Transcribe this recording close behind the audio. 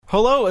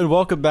Hello and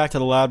welcome back to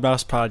the Loud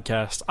Mouse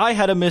Podcast. I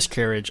had a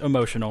miscarriage.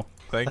 Emotional.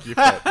 Thank you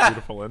for that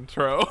beautiful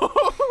intro.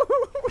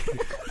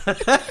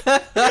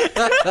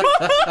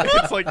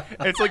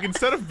 it's like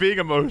instead of being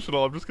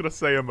emotional, I'm just gonna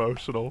say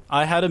emotional.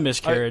 I had a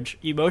miscarriage.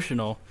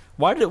 Emotional.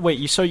 Why did it? Wait.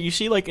 You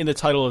see like in the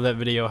title of that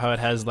video how it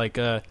has like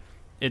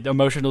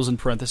emotionals in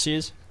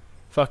parentheses.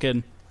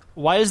 Fucking.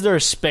 Why is there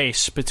a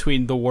space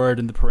between the word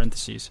and the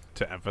parentheses?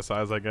 To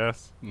emphasize, I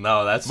guess.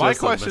 No, that's my just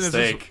question a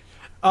mistake.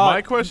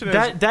 My question is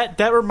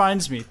that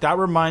reminds me. That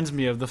reminds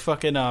me of the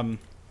fucking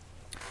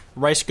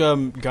Rice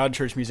Gum God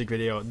Church music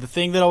video. The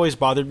thing that always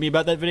bothered me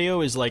about that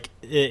video is like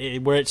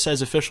where it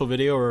says official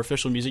video or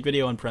official music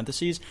video in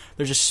parentheses.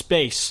 There's a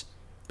space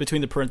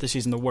between the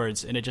parentheses and the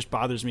words, and it just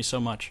bothers me so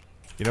much.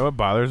 You know what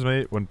bothers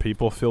me? When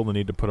people feel the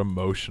need to put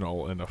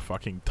emotional in a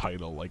fucking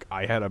title. Like,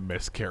 I had a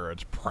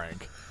miscarriage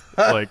prank.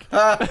 Like,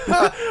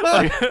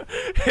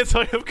 it's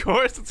like, of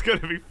course it's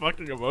gonna be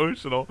fucking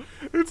emotional.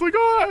 It's like,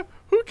 oh,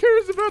 who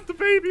cares about the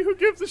baby? Who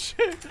gives a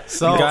shit?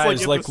 So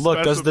guys, like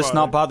look, does this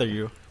not bother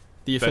you?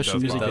 The official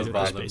music video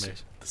bother me.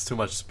 There's too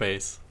much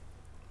space.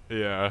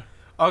 Yeah.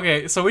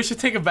 Okay, so we should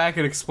take it back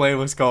and explain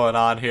what's going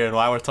on here and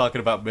why we're talking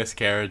about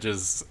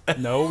miscarriages.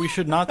 No, we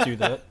should not do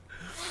that.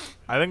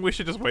 I think we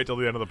should just wait till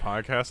the end of the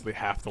podcast. So they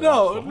have to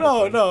watch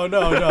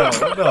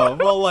No.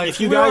 Well, like, if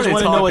you guys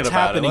want to know what's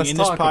happening in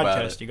this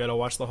podcast, you got to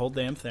watch the whole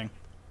damn thing.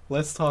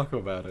 Let's talk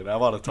about it. I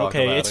want to talk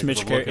about it. Okay, it's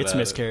miscarriage time. It's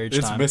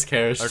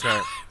miscarriage. Okay,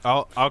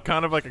 I'll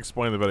kind of like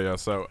explain the video.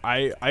 So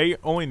I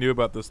only knew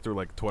about this through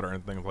like Twitter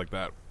and things like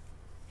that.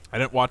 I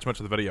didn't watch much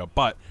of the video,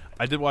 but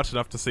I did watch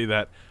enough to see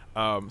that.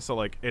 So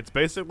like, it's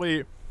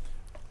basically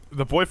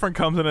the boyfriend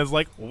comes in and is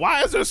like,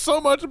 why is there so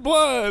much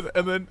blood?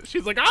 And then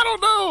she's like, I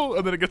don't know.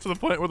 And then it gets to the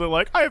point where they're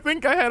like, I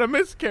think I had a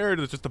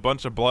miscarriage. It's just a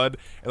bunch of blood.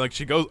 And like,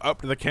 she goes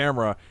up to the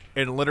camera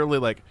and literally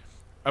like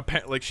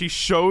she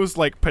shows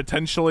like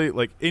potentially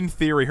like in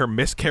theory her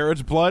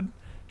miscarriage blood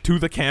to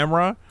the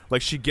camera.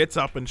 Like, she gets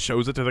up and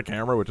shows it to the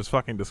camera, which is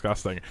fucking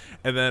disgusting.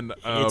 And then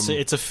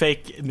it's a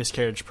fake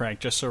miscarriage prank,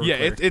 just so we're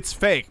clear. It's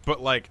fake,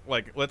 but like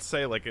let's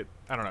say like it,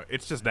 I don't know,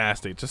 it's just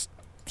nasty, just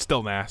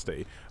still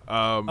nasty.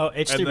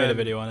 H3 made a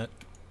video on it.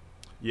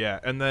 Yeah,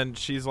 and then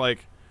she's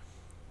like,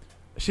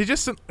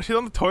 she's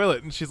on the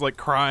toilet and she's like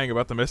crying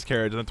about the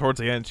miscarriage, and then towards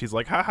the end she's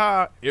like,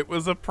 haha, it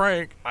was a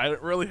prank, I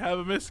didn't really have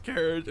a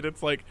miscarriage. And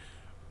it's like,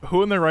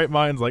 who in their right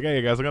mind's like,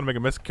 hey guys, I'm gonna make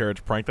a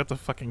miscarriage prank? That's a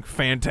fucking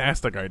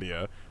fantastic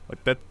idea.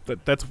 Like that's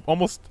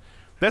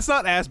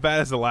not as bad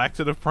as the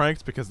laxative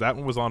pranks, because that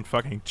one was on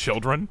fucking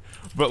children,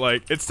 but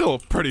like, it's still a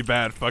pretty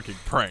bad fucking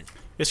prank.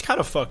 It's kind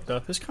of fucked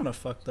up.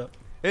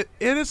 It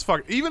is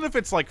fucked. Even if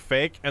it's like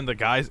fake and the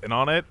guy's in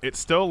on it, it's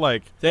still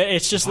like,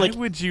 it's just why like,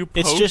 would you post?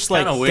 It's just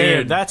like,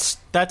 weird. Damn,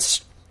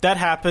 that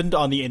happened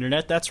on the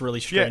internet. That's really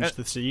strange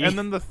to see. And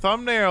then the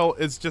thumbnail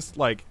is just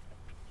like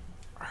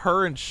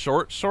her in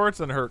short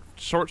shorts, and her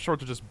short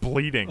shorts are just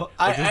bleeding. Well,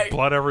 there's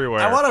blood everywhere.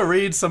 I want to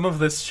read some of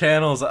this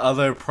channel's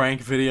other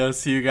prank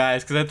videos to you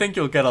guys, because I think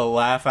you'll get a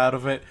laugh out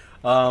of it.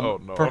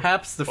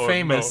 Perhaps the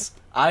famous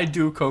I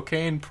do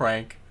cocaine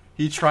prank.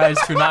 He tries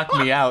to knock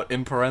me out,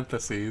 in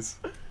parentheses.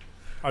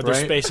 Are there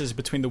spaces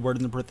between the word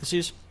and the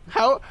parentheses?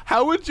 How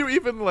would you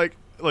even like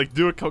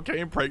do a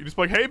cocaine prank? You just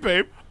be like, hey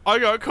babe, I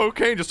got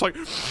cocaine. Just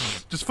fucking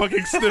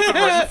sniff it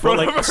right in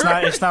front of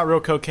her. It's not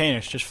real cocaine.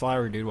 It's just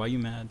flour, dude. Why are you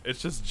mad?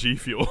 It's just G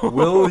Fuel.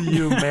 Will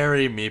you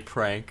marry me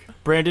prank?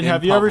 Brandon,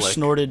 have you ever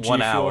snorted G Fuel?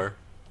 1 hour.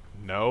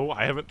 No,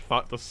 I haven't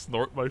thought to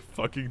snort my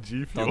fucking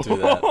G Fuel. Don't do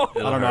that.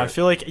 I don't know. I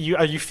feel like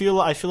I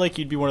feel like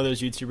you'd be one of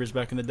those YouTubers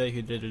back in the day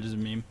who did it as a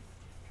meme.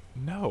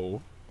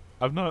 No,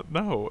 I'm not.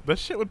 No, that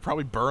shit would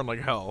probably burn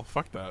like hell.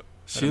 Fuck that.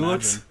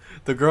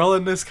 The girl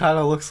in this kind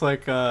of looks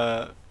like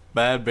a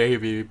Bad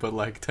Baby, but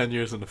like 10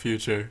 years in the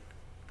future.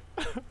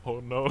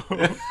 Oh no.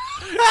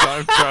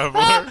 Time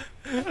traveler.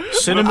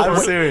 I'm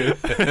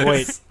serious.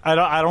 Wait,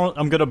 I don't.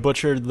 I'm gonna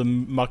butcher the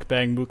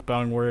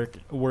mukbang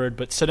word,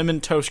 but cinnamon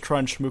toast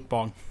crunch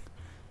mukbang.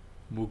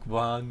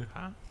 Mukbang.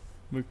 Huh?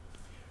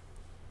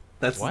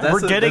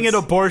 We're getting an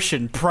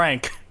abortion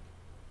prank.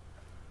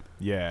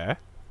 Yeah.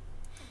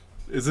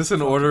 Is this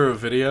an order of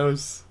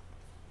videos?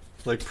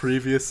 Like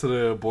previous to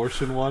the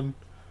abortion one?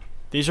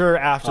 These are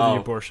after the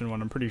abortion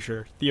one, I'm pretty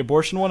sure. The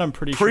abortion one, I'm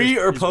pretty sure. Pre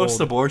or post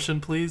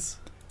abortion, please?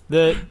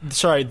 The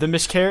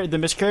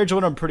miscarriage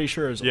one, I'm pretty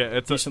sure is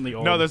decently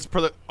old. No,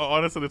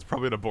 honestly, that's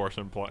probably an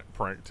abortion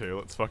prank too.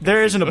 Let's fucking.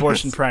 There is an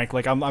abortion prank.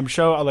 Like I'm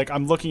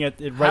looking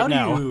at it right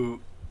now.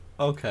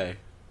 Okay,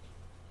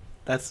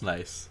 that's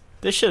nice.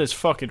 This shit is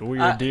fucking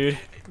weird, dude.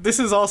 This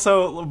is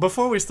also,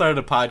 before we started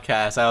the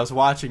podcast, I was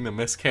watching the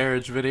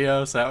miscarriage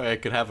video so that way I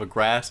could have a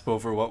grasp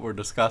over what we're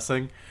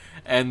discussing.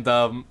 And,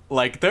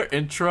 like, their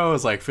intro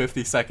is, like,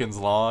 50 seconds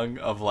long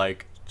of,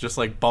 like, just,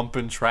 like,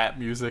 bumping trap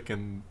music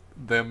and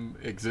them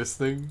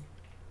existing.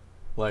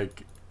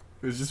 Like,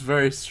 it was just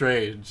very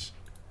strange.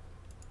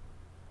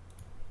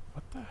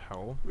 What the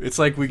hell? It's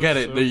like, we get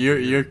it. So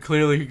you're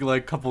clearly,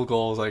 like, couple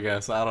goals, I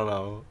guess. I don't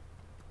know.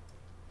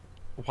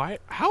 Why?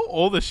 How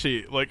old is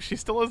she? Like, she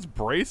still has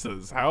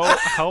braces. How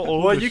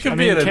old Well, is you she? can I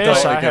be mean, an adult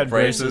KSI and had get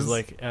braces braces.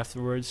 like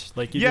afterwards.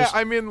 Like you Yeah, just,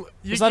 I mean,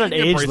 there's not an can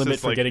get age braces, limit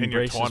for like, getting in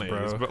your braces, 20s,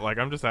 bro. But like,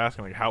 I'm just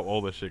asking, like, how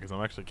old is she? Because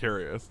I'm actually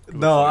curious. 'Cause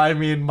No, it's like, I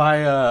mean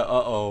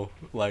my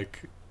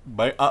like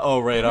my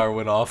radar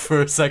went off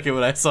for a second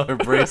when I saw her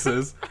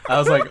braces. I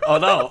was like, oh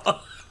no.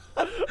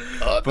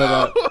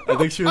 But I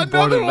think she was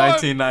born in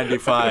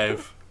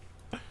 1995,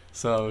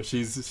 so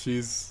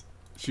she's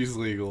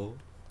legal.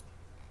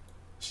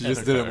 She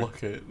just didn't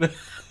look it.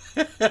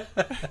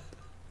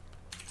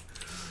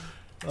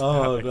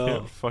 Oh I no!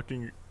 can't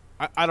fucking.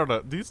 I don't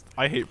know.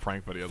 I hate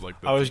prank videos like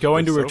this. I was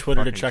going to They're her so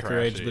Twitter to fucking check her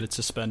age, trashy. but it's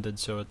suspended,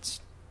 so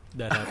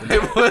that happened.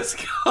 It was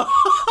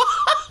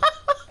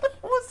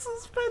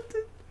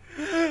suspended.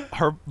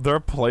 Their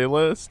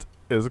playlist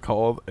is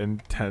called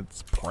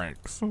Intense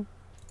Pranks.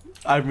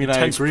 I mean,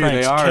 Intense I agree.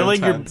 pranks. They are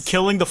killing intense.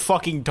 killing the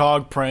fucking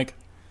dog prank.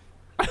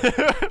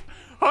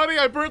 Honey,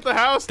 I burnt the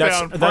house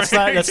down. That's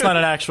prank. not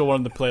an actual one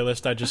on the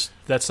playlist.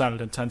 That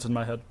sounded intense in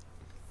my head.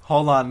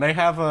 Hold on, they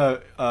have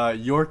a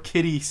your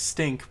kitty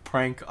stink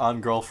prank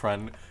on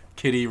girlfriend.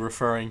 Kitty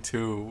referring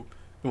to,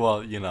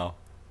 well, you know,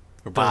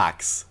 her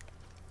box.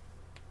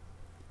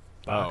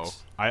 Oh,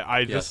 I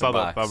Yes, just a saw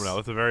that box. thumbnail.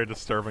 It's a very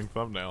disturbing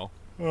thumbnail.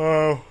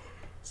 Oh,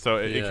 So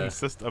it Yeah.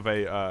 consists of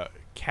a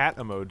cat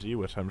emoji,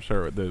 which I'm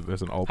sure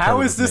there's an alternative.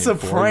 How is this a name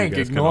for. You prank?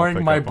 guys can all Ignoring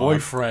pick my up on.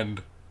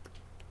 boyfriend.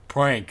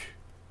 Prank.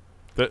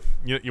 That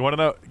you want to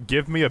know?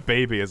 Give me a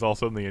baby is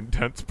also in the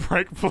intense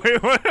prank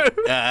playlist.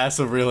 Yeah, that's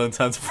a real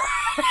intense prank.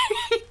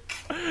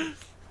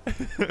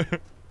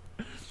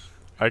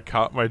 I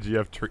caught my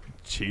GF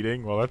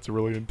cheating. Well, that's a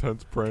really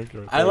intense prank.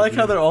 I like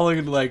how they're all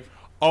like,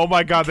 Oh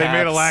my god, they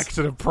made a cats.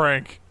 laxative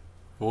prank.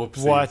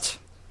 whoopsies. what?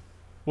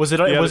 Was it?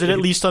 Yeah, was it he- at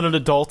least on an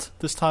adult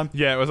this time?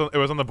 Yeah, it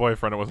was on the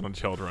boyfriend. It wasn't on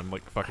children.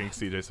 Like fucking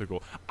CJ So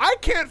Cool. I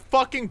can't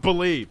fucking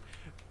believe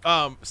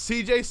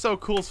CJ So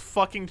Cool's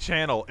fucking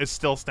channel is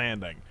still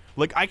standing.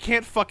 Like I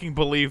can't fucking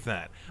believe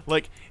that.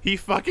 Like he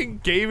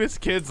fucking gave his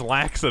kids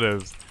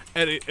laxatives,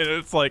 and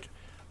it's like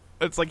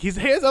he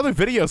has other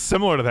videos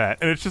similar to that,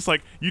 and it's just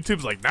like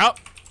YouTube's like, nope,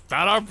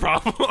 not our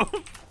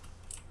problem.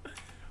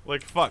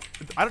 Like fuck.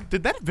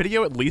 Did that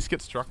video at least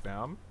get struck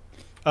down?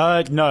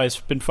 No,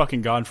 it's been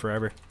fucking gone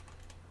forever.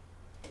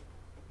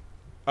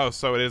 Oh,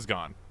 so it is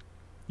gone.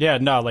 Yeah,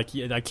 no, like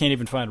I can't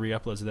even find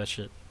re-uploads of that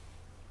shit.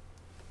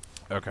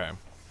 Okay.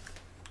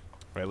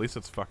 But at least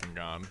it's fucking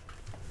gone.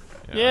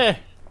 Yeah.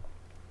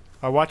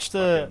 I watched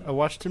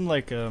him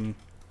like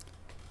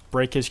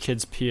break his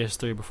kid's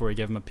PS3 before he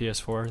gave him a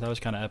PS4. That was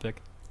kind of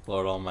epic.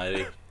 Lord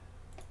Almighty.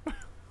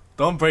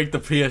 Don't break the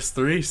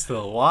PS3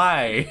 still.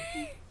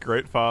 Why?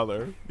 Great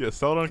father. Yeah,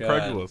 sell it on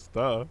God.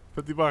 Craigslist.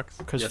 $50.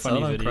 Because Yeah, funny sell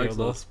it on video.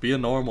 though. Craigslist. Be a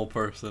normal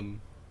person.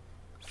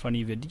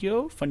 Funny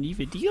video.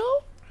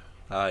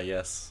 Ah,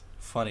 yes.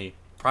 Funny.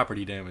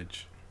 Property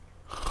damage.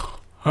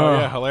 Oh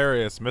yeah,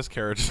 hilarious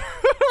miscarriage.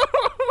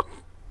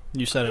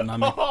 You said it, not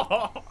me.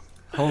 I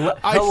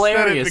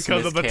Hilarious said it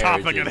because of the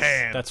topic at miscarriages.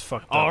 hand. That's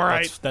fucked up. All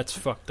right. That's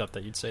fucked up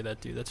that you'd say that,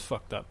 dude. That's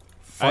fucked up.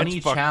 Funny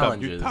That's fucked up.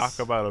 challenges. You talk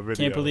about a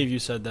video. Can't believe you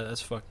said that.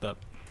 That's fucked up.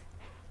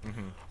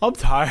 I'm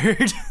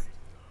tired.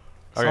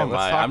 So Okay, am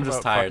let's I. talk I'm just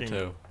about tired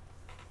fucking-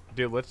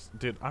 too.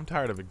 Dude, I'm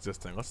tired of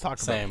existing. Let's talk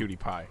Same.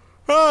 about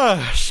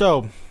PewDiePie.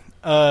 So,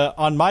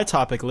 on my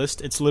topic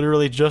list, it's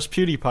literally just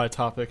PewDiePie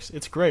topics.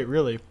 It's great,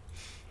 really.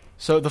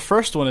 So the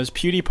first one is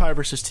PewDiePie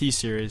versus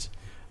T-Series.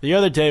 The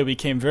other day, we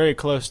came very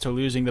close to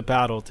losing the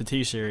battle to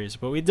T-Series,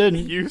 but we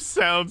didn't. You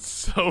sound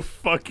so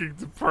fucking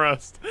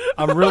depressed.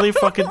 I'm really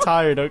fucking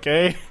tired,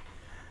 okay?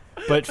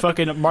 But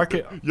fucking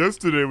market...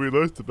 Yesterday we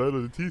lost the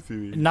battle of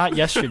T-Series. Not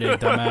yesterday,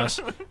 dumbass.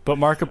 But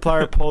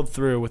Markiplier pulled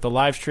through with a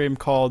live stream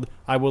called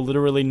I Will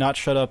Literally Not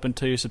Shut Up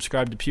Until You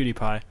Subscribe to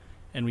PewDiePie.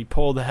 And we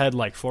pulled ahead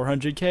like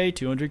 400k,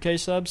 200k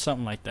subs,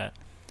 something like that.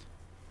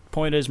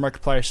 Point is,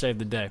 Markiplier saved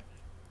the day.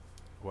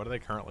 What are they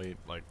currently,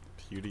 like,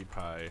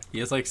 PewDiePie? He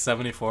has like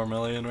 74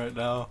 million right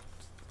now.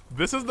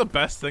 This is the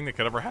best thing that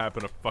could ever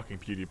happen to fucking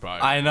PewDiePie.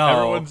 I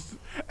know.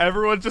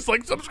 Everyone's just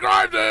like,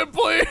 subscribe to him,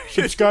 please!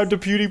 Subscribe to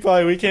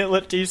PewDiePie, we can't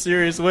let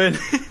T-Series win.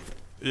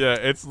 Yeah,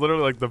 it's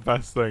literally like the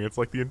best thing. It's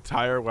like the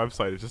entire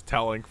website is just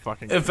telling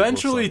fucking people to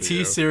Eventually, sub to you.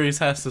 T-Series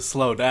has to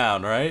slow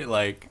down, right?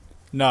 Like,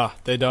 Nah,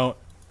 they don't.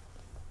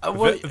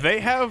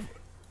 They have...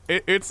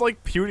 It's like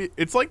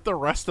It's like the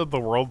rest of the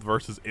world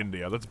versus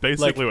India. That's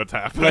basically what's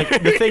happening.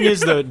 Like, the thing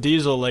is, though,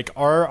 Diesel, like,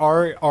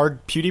 our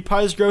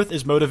PewDiePie's growth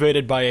is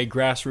motivated by a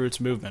grassroots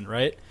movement,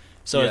 right?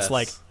 So Yes. it's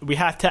like, we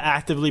have to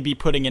actively be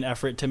putting in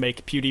effort to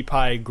make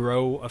PewDiePie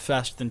grow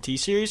faster than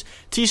T-Series.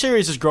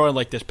 T-Series is growing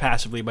like this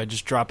passively by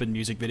just dropping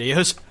music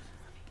videos.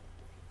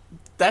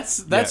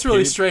 that's Yeah,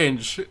 really Pewdie-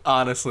 strange,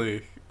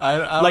 honestly. I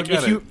don't Like,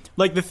 get if you... it.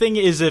 Like, the thing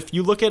is, if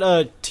you look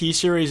at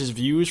T-Series'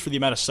 views for the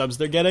amount of subs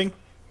they're getting,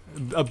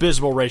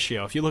 abysmal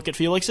ratio. If you look at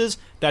Felix's,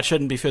 that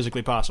shouldn't be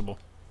physically possible.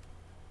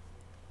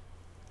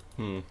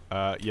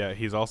 Yeah,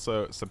 he's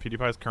also... So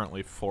PewDiePie's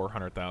currently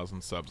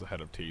 400,000 subs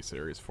ahead of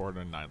T-Series.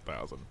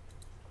 409,000.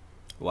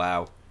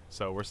 Wow.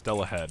 So we're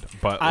still ahead,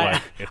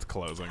 but it's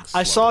closing.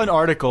 I saw an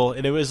article,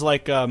 and it was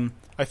like, I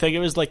think it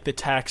was like the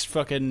tax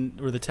like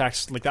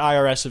the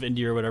IRS of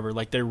India or whatever.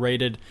 Like they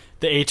rated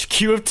the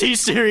HQ of T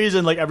Series,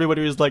 and like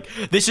everybody was like,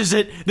 "This is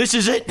it, this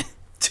is it."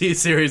 T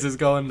Series is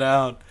going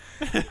down.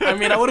 I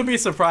mean, I wouldn't be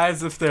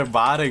surprised if they're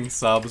botting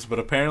subs, but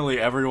apparently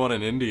everyone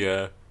in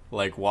India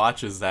like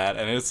watches that,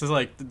 and it's just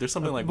like there's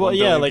something like 1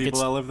 billion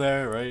people that live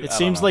there, right? It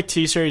seems like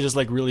T Series is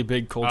like really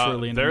big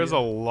culturally. In there's India.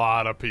 a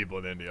lot of people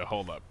in India.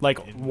 Hold up, like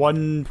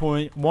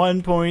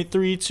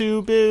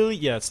 1.32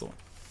 billion. Yeah, it's the one.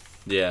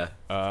 Yeah.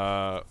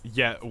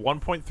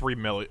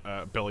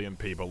 1.3 billion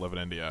people live in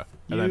India,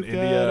 and You've then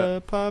India.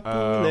 a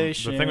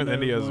population the thing with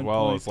India as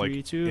well is like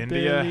 1.32 India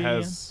billion.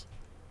 has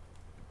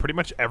pretty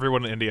much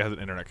everyone in India has an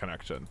internet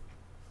connection.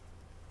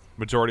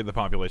 Majority of the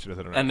population has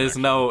internet. And there's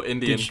no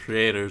Indian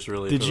creators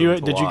really. Did you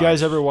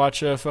guys ever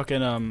watch a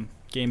fucking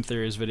Game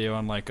Theory's video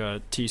on like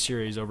a T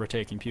Series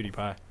overtaking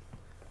PewDiePie?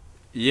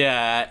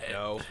 Yeah.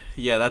 No.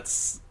 Yeah,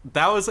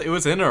 it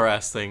was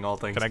interesting, all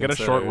things Can I get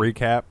considered. a short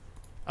recap?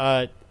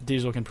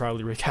 Diesel can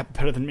probably recap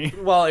better than me.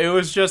 Well, he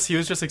was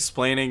just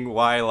explaining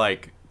why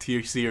like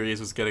T Series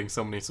was getting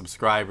so many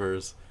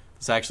subscribers.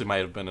 This actually might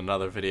have been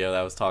another video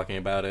that was talking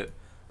about it.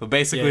 But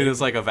basically,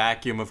 there's like a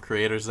vacuum of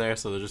creators there,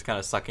 so they're just kind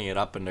of sucking it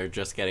up, and they're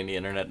just getting the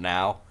internet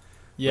now.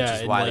 Yeah,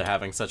 which is why they're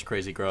having such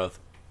crazy growth.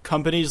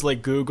 Companies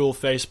like Google,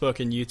 Facebook,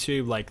 and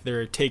YouTube, like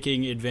they're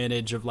taking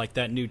advantage of like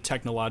that new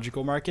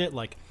technological market.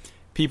 Like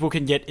people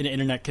can get an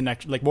internet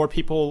connection. Like more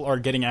people are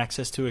getting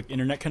access to an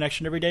internet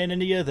connection every day in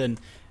India than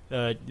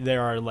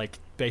there are like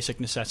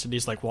basic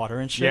necessities like water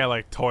and shit. Yeah,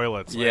 like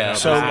toilets. Yeah,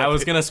 so I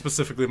was gonna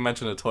specifically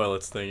mention the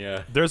toilets thing.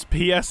 Yeah, there's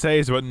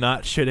PSAs about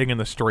not shitting in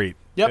the street.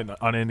 Yep.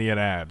 On Indian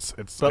ads.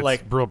 It's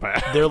like real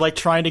bad. They're like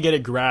trying to get a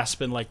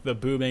grasp in like the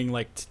booming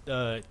like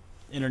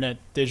internet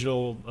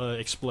digital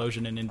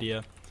explosion in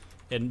India,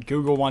 and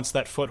Google wants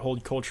that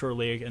foothold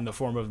culturally in the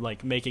form of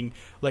like making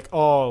like,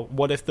 oh,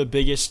 what if the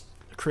biggest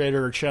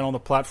creator or channel on the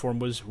platform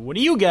was one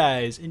of you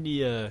guys,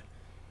 India?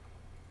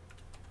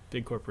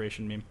 Big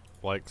corporation meme.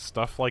 Like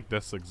stuff like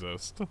this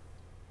exists.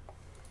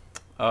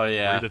 Oh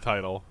yeah. Read the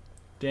title.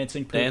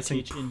 Dancing Pig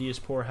teach India's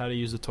poor how to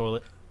use the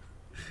toilet.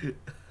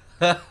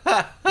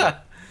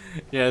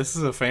 Yeah, this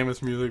is a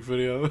famous music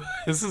video.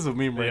 This is a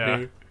meme right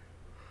here.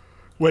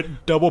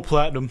 Went double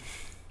platinum.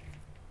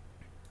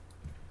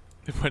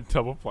 It went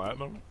double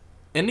platinum.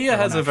 India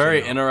has a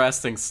very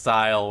interesting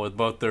style with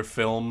both their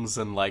films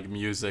and like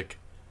music.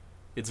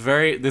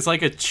 There's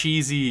like a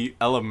cheesy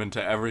element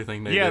to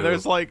everything they do. Yeah,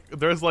 there's like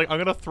I'm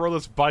gonna throw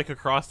this bike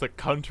across the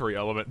country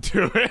element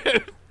to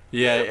it.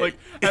 Yeah, like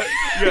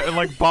in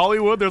like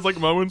Bollywood, there's like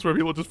moments where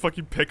people just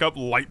fucking pick up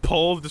light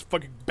poles, just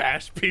fucking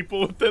bash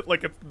people with it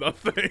like it's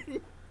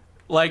nothing.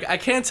 Like I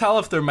can't tell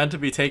if they're meant to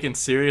be taken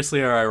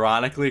seriously or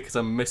ironically because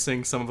I'm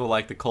missing some of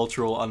the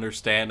cultural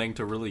understanding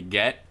to really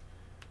get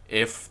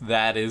if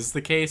that is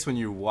the case when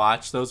you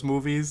watch those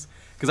movies.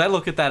 Because I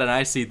look at that and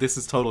I see this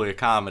is totally a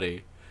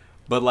comedy,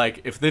 but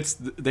like if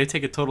they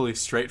take it totally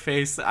straight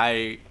face,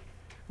 I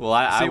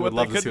would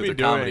love to see what their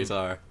comedies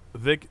are.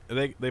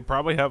 They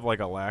probably have like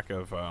a lack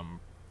of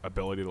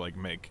ability to like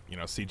make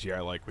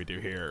CGI like we do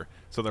here.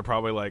 So they're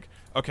probably like,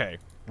 okay,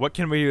 what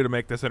can we do to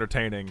make this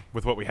entertaining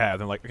with what we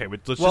have? And like, okay,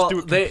 let's just do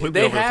it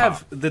completely over the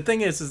top. The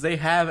thing is they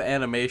have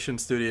animation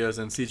studios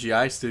and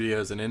CGI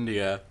studios in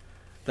India.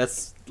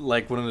 That's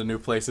like one of the new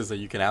places that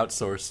you can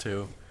outsource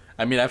to.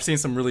 I mean, I've seen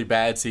some really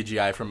bad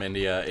CGI from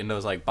India in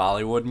those like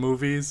Bollywood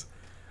movies,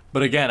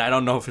 but again, I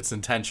don't know if it's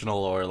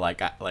intentional or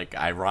like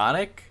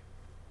ironic.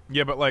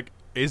 Yeah, but like,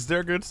 is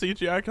there good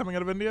CGI coming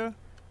out of India?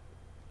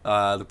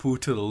 The Pooh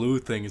to the Loo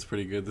thing is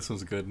pretty good. This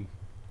one's good.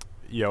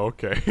 Yeah,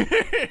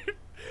 okay.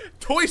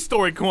 Toy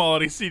Story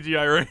quality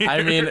CGI right here.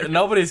 I mean,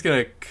 nobody's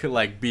gonna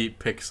like beat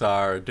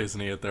Pixar or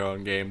Disney at their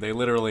own game. They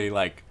literally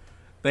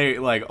they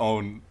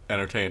own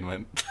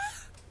entertainment.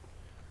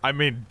 I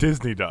mean,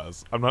 Disney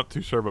does. I'm not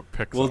too sure about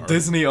Pixar. Well,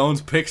 Disney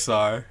owns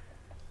Pixar.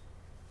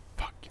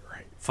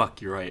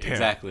 Fuck, you're right. Damn.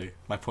 Exactly.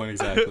 My point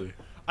exactly.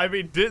 I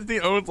mean, Disney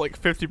owns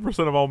like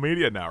 50% of all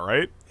media now,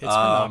 right? It's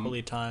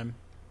monopoly time.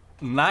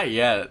 Not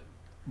yet,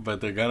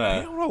 but they're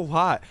gonna. They own a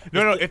lot.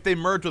 No. If they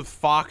merge with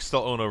Fox,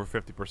 they'll own over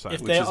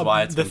 50%. Which is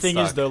why it's the thing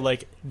stuck. is though,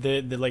 like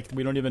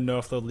we don't even know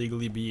if they'll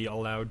legally be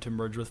allowed to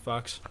merge with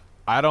Fox.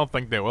 I don't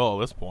think they will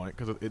at this point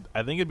because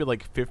I think it'd be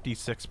like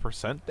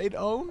 56% they'd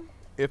own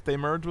if they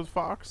merge with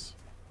Fox.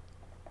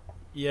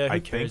 Yeah, who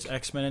cares?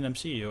 X-Men and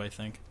MCU, I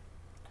think.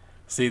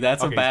 See,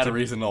 that's a bad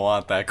reason to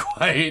want that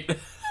quite.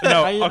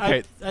 No,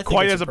 okay, I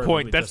quite as a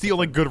point. That's the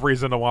only good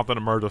reason to want them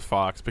to merge with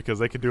Fox because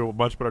they could do a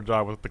much better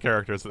job with the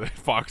characters that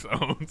Fox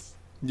owns.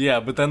 Yeah,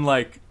 but then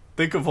like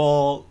think of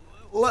all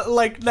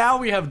like now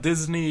we have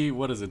Disney.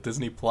 What is it?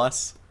 Disney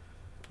Plus.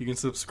 You can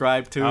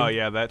subscribe to. Oh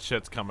yeah, that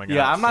shit's coming out.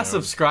 Yeah, I'm not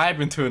soon.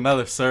 subscribing to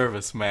another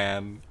service,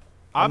 man.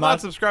 I'm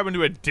not subscribing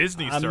to a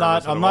Disney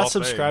service. I'm not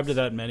subscribed to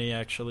that many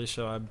actually,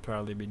 so I'd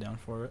probably be down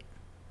for it.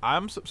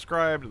 I'm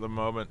subscribed at the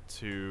moment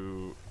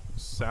to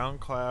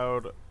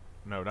SoundCloud.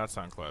 No, not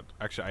SoundCloud.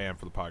 Actually, I am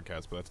for the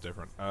podcast, but that's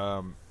different.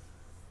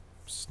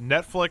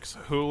 Netflix,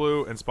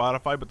 Hulu, and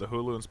Spotify, but the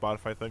Hulu and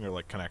Spotify thing are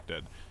like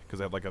connected because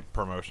they have like a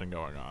promotion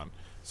going on.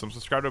 So I'm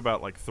subscribed to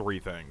about like 3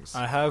 things.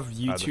 I have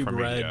YouTube from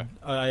Red. media.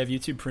 I have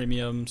YouTube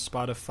Premium,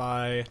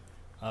 Spotify,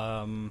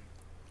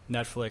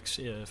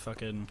 Netflix.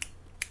 Fucking,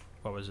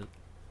 what was it?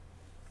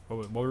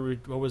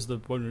 What was the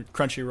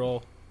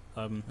Crunchyroll?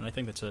 And I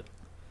think that's it.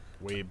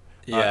 Weeb.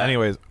 Yeah.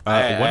 Anyways, I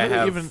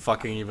have even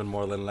fucking even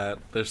more than that.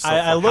 There's so I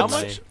fucking looked.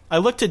 many. I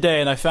looked today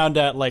and I found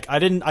out like I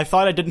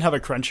thought I didn't have a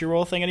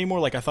Crunchyroll thing anymore.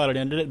 Like I thought I'd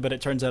ended it, but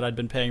it turns out I'd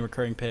been paying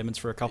recurring payments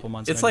for a couple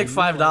months. It's and I like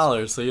didn't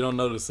realize. $5, so you don't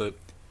notice it.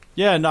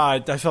 Yeah, no, I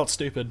felt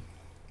stupid.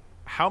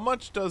 how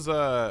much does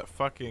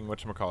fucking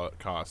whatchamacallit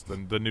cost?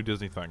 The new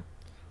Disney thing.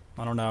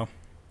 I don't know.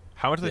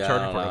 How much are they Yeah,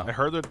 charging I for don't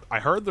it? I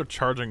heard they're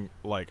charging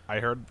I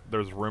heard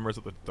there's rumors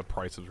that the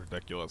price is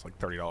ridiculous, like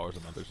 $30 a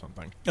month or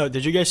something. Oh,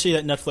 did you guys see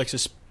that Netflix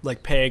is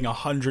like paying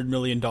 $100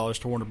 million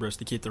to Warner Bros.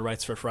 To keep the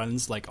rights for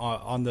Friends like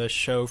on the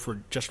show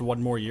for just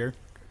one more year?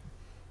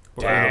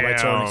 Where the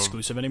rights aren't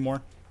exclusive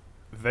anymore.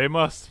 They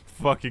must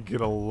fucking get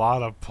a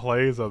lot of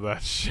plays on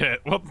that shit.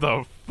 What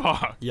the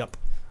fuck? Yep.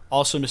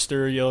 Also,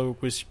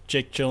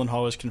 Jake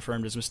Gyllenhaal was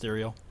confirmed as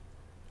Mysterio.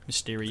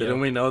 Didn't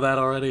we know that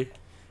already?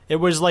 It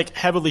was like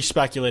heavily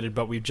speculated,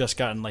 but we've just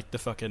gotten like the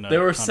fucking.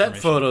 There were set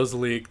confirmation. photos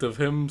leaked of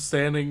him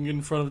standing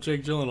in front of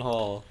Jake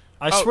Gyllenhaal.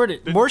 I swear to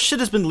more shit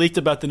has been leaked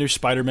about the new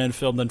Spider-Man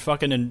film than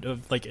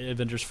fucking like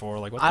Avengers 4.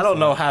 Like, what the I don't fuck?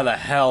 know how the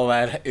hell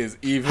that is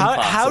even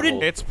possible. How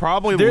did It's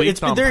probably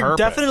leaked on they're purpose.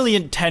 definitely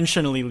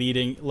intentionally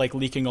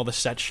leaking all the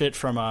set shit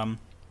from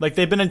like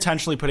they've been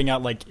intentionally putting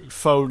out like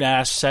faux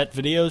ass set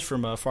videos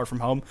from Far From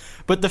Home,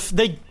 but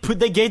they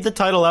gave the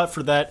title out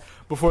for that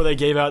before they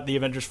gave out the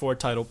Avengers 4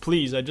 title.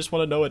 Please, I just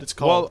want to know what it's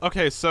called. Well,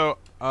 okay, so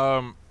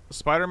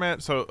Spider-Man.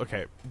 So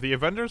okay, the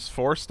Avengers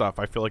 4 stuff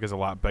I feel like is a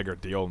lot bigger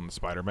deal than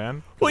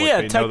Spider-Man. Well, like, yeah,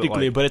 they know that,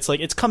 technically, like, but it's like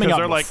it's coming 'cause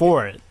out they're, like-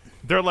 before it.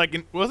 they're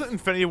like, wasn't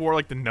Infinity War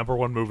like the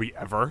 #1 movie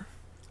ever?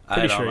 I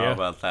Pretty don't sure, know yeah.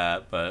 about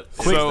that, but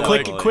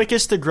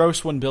Quickest to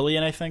gross $1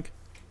 billion, I think.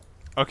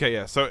 Okay,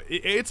 yeah. So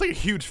it's like a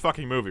huge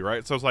fucking movie,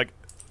 right? So it's like,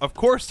 of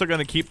course they're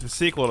gonna keep the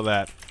sequel to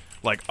that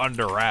like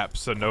under wraps,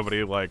 so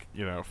nobody like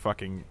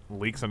fucking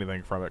leaks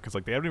anything from it because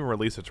like they haven't even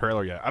released a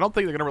trailer yet. I don't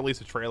think they're gonna release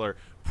a trailer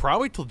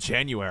probably till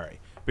January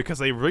because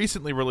they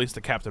recently released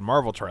the Captain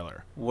Marvel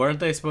trailer. weren't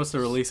they supposed to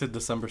release it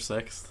December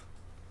 6th?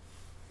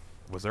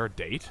 Was there a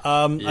date?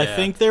 I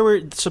think they were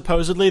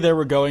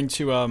going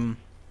to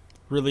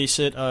release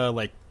it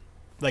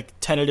like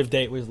tentative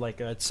date was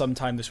like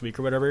sometime this week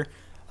or whatever.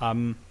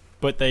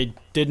 But they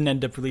didn't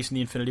end up releasing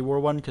the Infinity War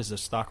one because the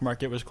stock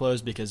market was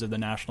closed because of the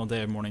National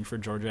Day of Mourning for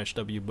George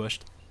H.W. Bush.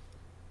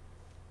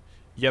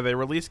 Yeah, they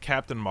released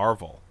Captain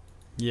Marvel.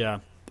 Yeah.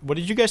 What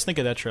did you guys think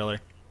of that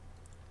trailer?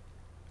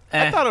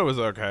 I thought it was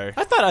okay.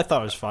 I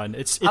thought it was fine.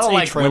 It's I don't a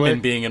like trailer.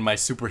 women being in my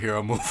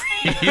superhero movies.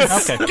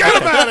 Okay.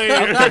 Get him out of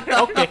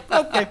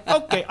here!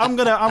 Okay. I'm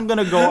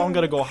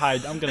gonna go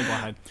hide.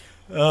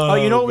 Oh,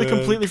 you know what we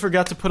completely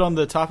forgot to put on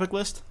the topic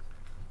list?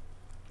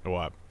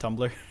 What?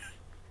 Tumblr.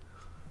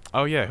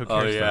 Oh yeah, who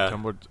cares? Oh, yeah.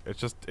 Tumblr,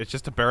 it's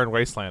just a barren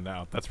wasteland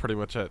now. That's pretty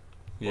much it.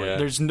 Yeah.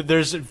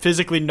 There's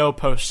physically no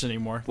posts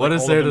anymore. What Like,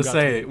 is all there of them to got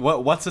say?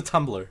 What's a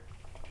Tumblr?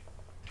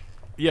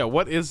 Yeah,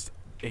 what is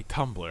a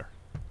Tumblr?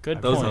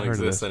 Good Those point. don't heard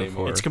of exist this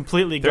anymore. It's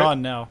completely There-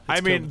 gone now. It's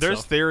I mean, killed there's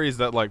itself. theories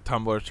that like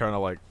Tumblr's trying to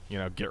like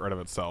get rid of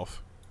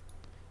itself.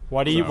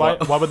 Why do you? So-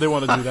 Why would they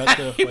want to do that?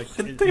 To,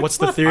 like, what's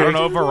the theory? I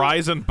don't know.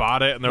 Verizon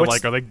bought it, and they're What's-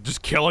 like, are they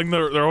just killing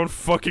their own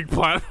fucking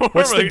platform?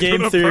 What's Are the they doing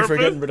game it on theory for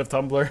purpose? getting rid of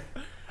Tumblr?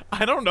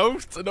 I don't know.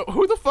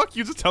 Who the fuck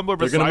uses Tumblr They're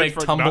besides gonna make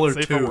for Tumblr not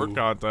safe for 2. work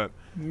content?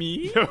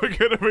 Me? Yeah, we're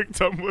gonna make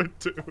Tumblr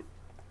too.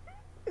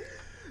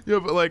 Yeah,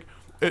 but like,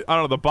 I don't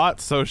know. The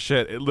bot's so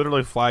shit. It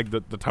literally flagged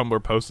the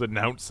Tumblr post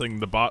announcing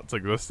the bot's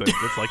existence.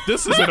 It's like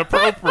this is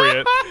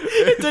inappropriate.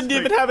 It didn't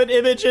even have an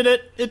image in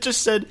it. It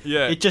just said.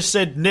 Yeah. It just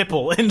said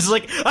nipple, and it's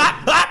like.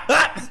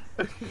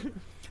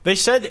 They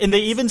said, and they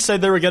even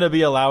said they were going to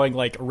be allowing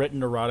like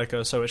written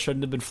erotica, so it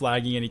shouldn't have been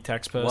flagging any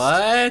text posts.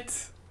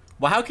 What?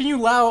 Well, how can you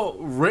allow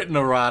written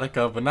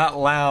erotica but not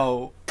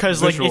allow?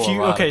 Because like visual if you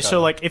erotica?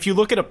 so like if you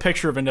look at a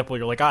picture of a nipple,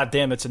 you're like, ah,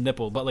 damn, it's a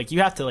nipple. But like you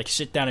have to like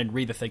sit down and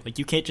read the thing. Like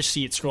you can't just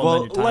see it scrolling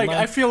Well, down your timeline. like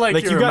I feel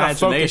like you your gotta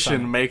focus on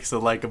imagination it. makes a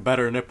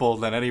better nipple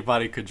than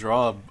anybody could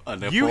draw a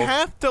nipple. You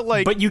have to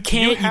like, But you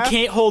can't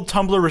hold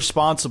Tumblr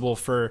responsible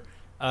for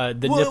the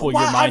nipple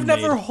your mind made.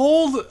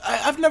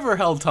 I've never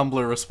held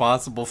Tumblr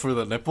responsible for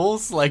the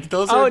nipples. Like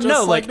those are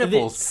just like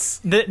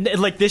nipples.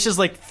 Like this is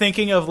like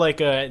thinking of like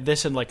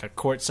this in like a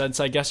court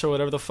sense, I guess, or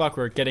whatever the fuck.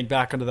 We're getting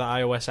back into the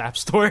iOS App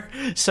Store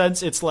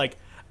sense. It's like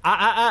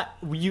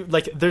you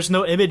like there's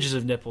no images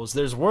of nipples.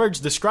 There's words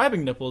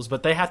describing nipples,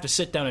 but they have to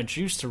sit down and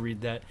choose to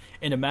read that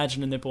and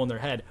imagine a nipple in their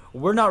head.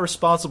 We're not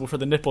responsible for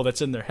the nipple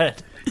that's in their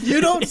head. You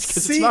don't It's 'cause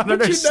it's see, not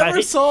but on you our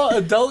never site. saw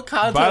adult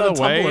content By the on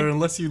way- Tumblr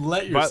unless you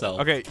let but,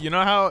 yourself. okay, you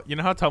know how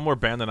Tumblr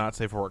banned the not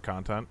safe for work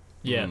content.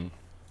 Yeah.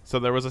 So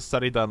there was a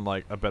study done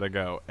like a bit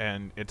ago,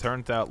 and it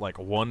turns out like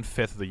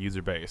 1/5 of the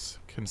user base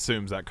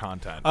consumes that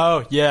content.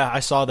 Oh yeah, I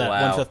saw that.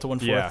 Wow. 1/5 to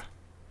 1/4. Yeah.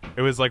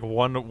 It was like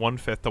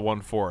 1/5 to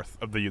 1/4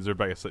 of the user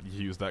base that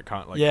used that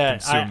Yeah,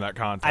 consume that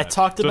content. I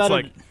talked so about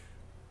it's it. like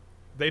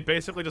they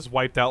basically just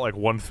wiped out like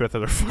 1/5 of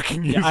their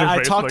fucking user I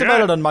base. talked like,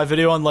 about it on my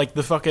video on like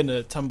the fucking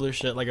Tumblr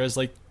shit. Like I was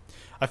like,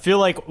 I feel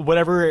like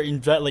whatever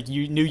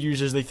new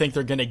users they think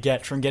they're gonna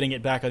get from getting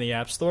it back on the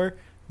App Store,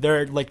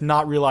 they're like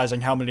not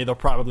realizing how many they'll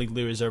probably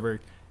lose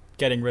over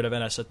getting rid of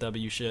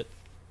NSFW shit.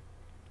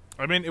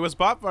 I mean, it was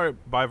bought by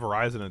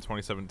Verizon in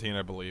 2017,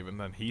 I believe, and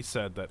then he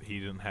said that he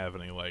didn't have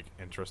any like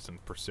interest in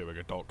pursuing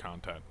adult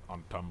content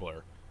on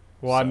Tumblr.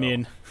 Well, I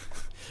mean,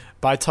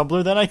 buy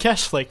Tumblr then, I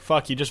guess. Like,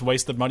 fuck, you just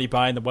wasted money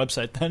buying the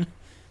website then.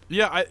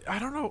 Yeah, I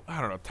don't know.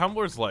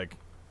 Tumblr's like,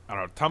 I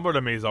don't know. Tumblr to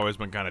me has always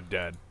been kind of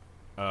dead.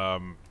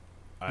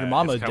 Your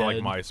mama's it's kind dead.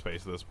 of like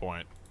MySpace at this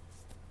point.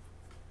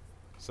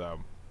 So,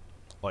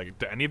 like,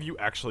 do any of you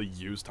actually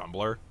use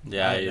Tumblr?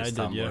 Yeah, I I use did,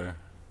 Tumblr. yeah.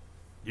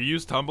 You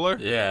use Tumblr?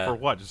 Yeah. For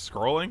what? Just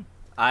scrolling?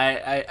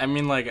 I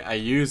mean, like, I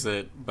use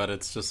it, but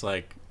it's just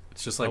like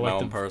I my like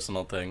own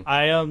personal thing.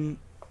 I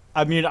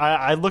mean,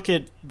 I look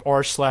at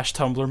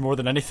r/Tumblr more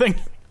than anything.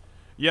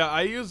 Yeah,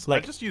 I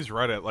just use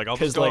Reddit. Like, I'll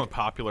just go on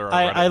popular on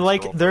Reddit I and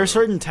like scroll there are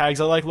through. certain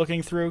tags I like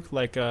looking through.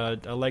 Like I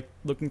like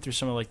looking through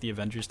some of like the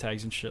Avengers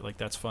tags and shit. Like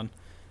that's fun.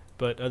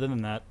 But other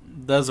than that,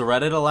 Does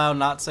Reddit allow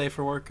not safe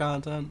for work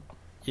content?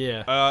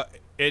 yeah.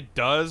 It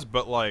does,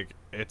 but like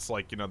it's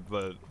like, you know,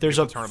 There's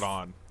you a- have to turn it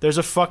on. There's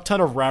a fuck ton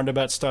of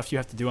roundabout stuff you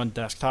have to do on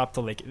desktop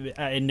to like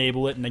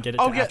enable it and then get it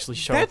to actually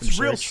show up in that's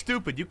real search.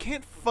 stupid. You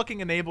can't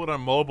fucking enable it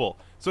on mobile.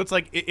 So it's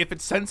like if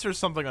it censors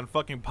something on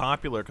fucking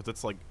popular because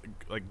it's like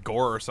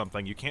gore or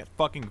something, you can't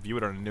fucking view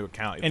it on a new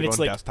account. You have And to it's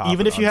go on like desktop even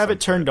and if you have it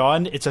uncensor turned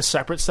on, it's a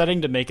separate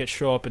setting to make it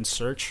show up in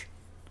search,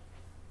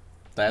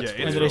 That's Yeah, weird. it's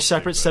and then real a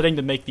separate stupid. setting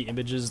to make the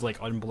images like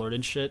unblurred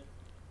and shit.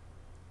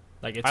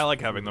 Like it's I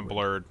like having them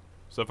blurred.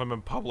 So if I'm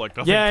in public,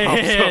 nothing Yeah,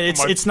 pops up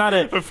on it's not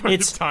a my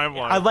it's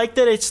timeline. I like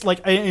that it's like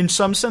in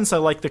some sense I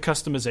like the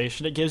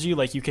customization it gives you.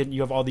 Like you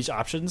have all these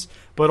options,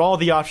 but all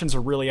the options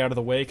are really out of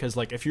the way because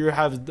like if you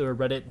have the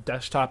Reddit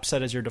desktop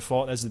set as your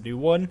default as the new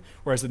one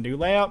or as the new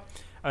layout,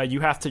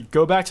 you have to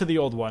go back to the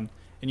old one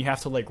and you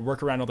have to like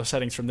work around all the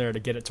settings from there to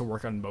get it to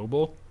work on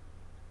mobile.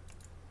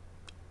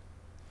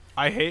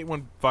 I hate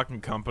when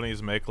fucking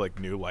companies make like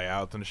new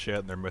layouts and shit,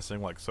 and they're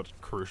missing like such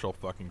crucial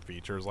fucking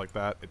features like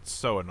that. It's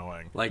so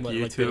annoying. Like Like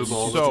YouTube the-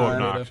 all the So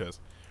time. obnoxious.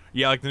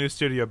 Yeah, like the new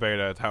Studio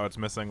Beta, it's how it's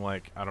missing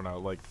like I don't know,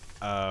 like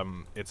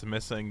it's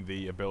missing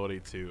the ability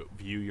to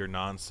view your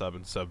non-sub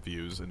and sub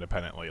views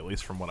independently, at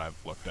least from what I've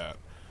looked at.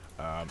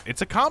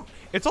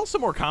 It's also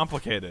more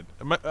complicated.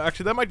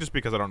 Actually, that might just be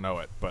because I don't know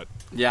it, but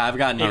Yeah, I've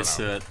gotten I don't used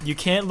to it. You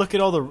can't look at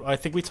all the. I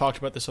think we talked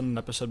about this on an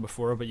episode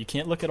before, but you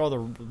can't look at all the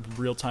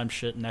real time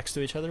shit next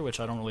to each other,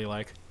 which I don't really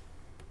like.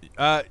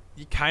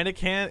 you kind of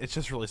can. It's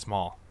just really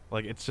small.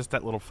 Like it's just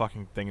that little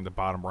fucking thing in the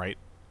bottom right.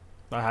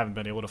 I haven't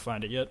been able to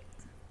find it yet.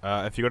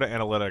 If you go to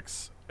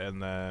analytics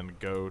and then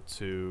go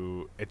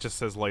to, it just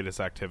says latest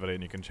activity,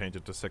 and you can change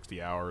it to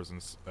 60 hours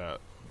and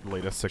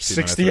latest 60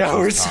 minutes. 60 It says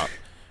hours? top.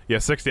 Yeah,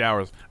 60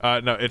 hours.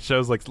 No, it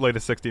shows like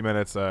latest 60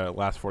 minutes,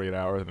 last 48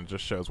 hours, and it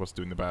just shows what's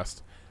doing the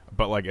best.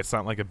 But like, it's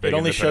not like a big. It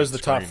only shows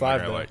independent the top screen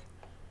five where, though, like,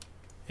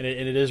 and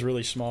it is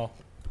really small.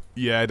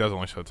 yeah, it does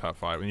only show the top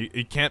five, and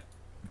you can't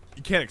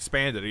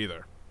expand it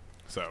either.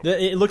 So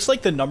It looks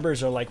like the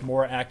numbers are like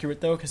more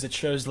accurate though, because it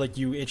shows like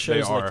it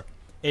shows They like are.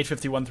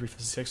 851,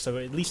 356. So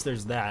at least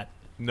there's that.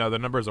 no, the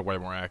numbers are way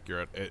more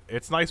accurate.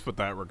 It's nice with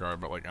that regard,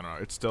 but like I don't know,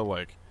 it's still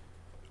like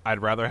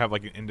I'd rather have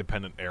like an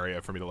independent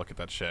area for me to look at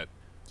that shit.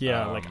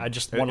 Yeah, like I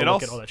just it- want to it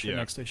look at also- all that shit yeah.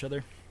 next to each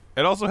other.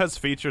 It also has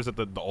features that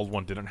the old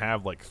one didn't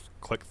have, like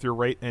click-through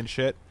rate and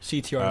shit.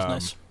 CTR is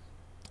nice.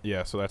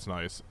 Yeah, so that's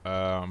nice.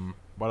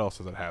 What else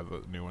does it have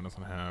that the new one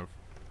doesn't have?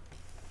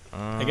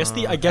 I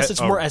guess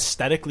it's more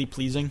aesthetically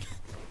pleasing.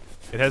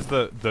 It has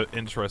the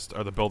interest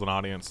or the build an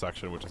audience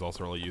section, which is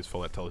also really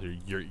useful. That tells you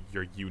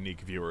your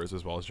unique viewers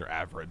as well as your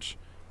average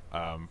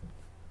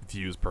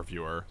views per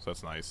viewer. So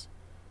that's nice.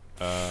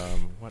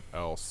 What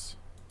else?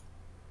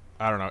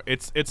 I don't know.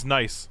 It's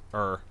nice,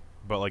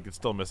 but like it's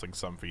still missing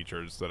some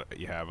features that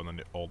you have on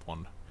the old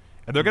one.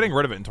 And they're getting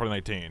rid of it in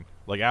 2019.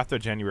 Like after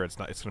January, it's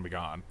gonna be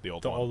gone. The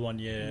old The one. old one,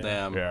 yeah.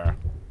 Damn. Yeah.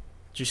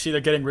 Did you see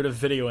they're getting rid of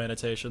video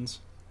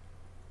annotations?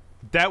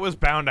 That was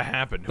bound to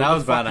happen. Who That the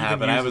was bound to fuck even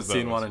happen. I haven't uses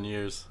seen those? one in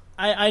years.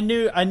 I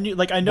knew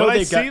like I know When I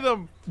they see got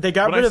them, they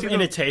got when I rid of see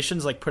them-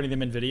 annotations, like putting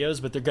them in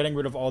videos, but they're getting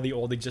rid of all the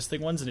old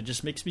existing ones, and it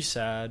just makes me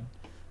sad.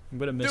 I'm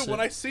gonna miss Dude, it. when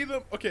I see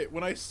them,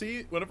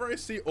 whenever I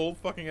see old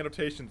fucking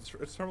annotations,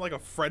 it's from like a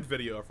Fred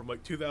video from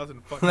like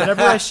 2000 fucking.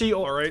 Whenever I see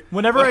all right.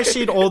 whenever I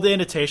see old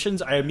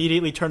annotations, I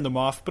immediately turn them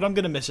off. But I'm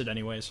gonna miss it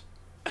anyways.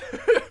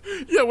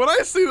 Yeah, when I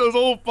see those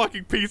old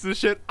fucking pieces of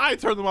shit, I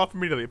turn them off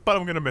immediately. But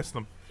I'm gonna miss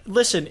them.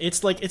 Listen,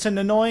 it's an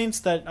annoyance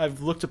that I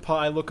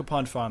look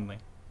upon fondly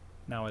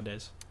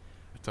nowadays.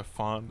 It's a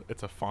fond.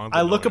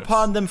 I look annoyance.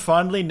 upon them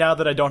fondly now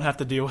that I don't have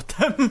to deal with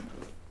them.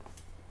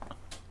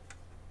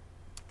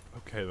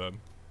 Okay then.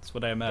 That's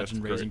what I imagine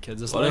That's raising great.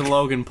 kids is What like. did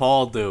Logan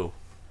Paul do?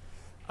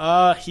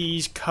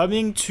 He's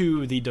coming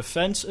to the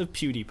defense of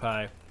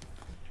PewDiePie.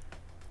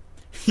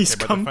 He's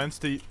Okay, come.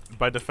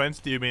 by defense,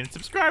 do you mean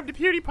subscribe to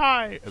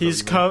PewDiePie?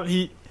 He's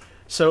come.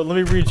 So let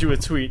me read you a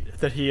tweet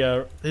that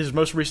his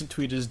most recent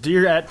tweet is,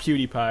 "Dear at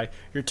PewDiePie,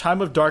 your time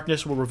of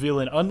darkness will reveal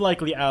an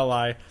unlikely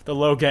ally. The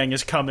Low Gang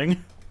is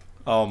coming."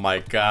 Oh my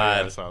Yeah,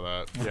 I god. saw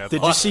that. Yeah,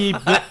 Did you see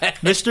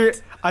Mr.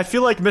 I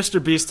feel like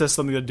Mr. Beast has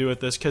something to do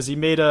with this because he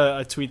made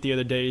a tweet the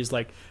other day. He's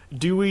like,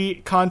 Do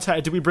we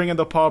bring in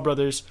the Paul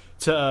brothers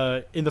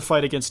to in the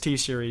fight against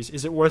T-Series?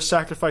 Is it worth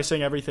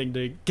sacrificing everything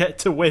to get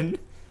to win?"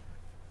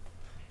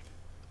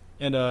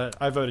 And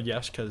I voted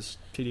yes because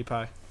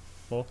PewDiePie.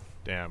 Well,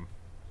 damn.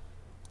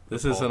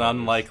 This is an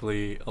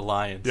unlikely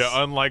alliance. Yeah,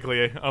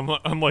 unlikely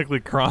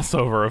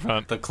crossover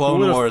event. The Clone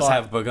would've Wars thought-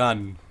 have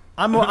begun.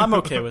 I'm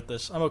okay with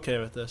this. I'm okay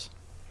with this.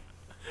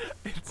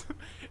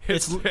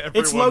 It's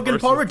everyone Logan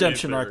Paul versus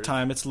redemption T-Series. arc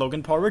time. It's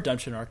Logan Paul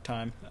redemption arc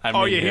time. I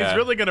mean, Oh yeah, he's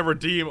really gonna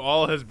redeem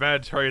all his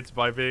bad traits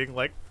by being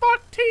like,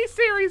 "Fuck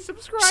T-Series,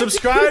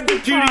 Subscribe to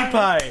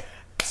PewDiePie.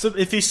 So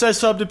if he says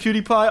sub to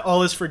PewDiePie,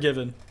 all is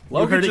forgiven. You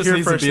Logan heard it just here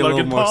needs first, to be a Logan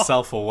little more Paul.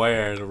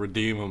 self-aware to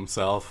redeem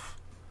himself.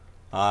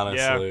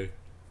 Honestly.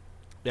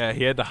 Yeah,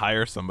 he had to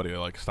hire somebody to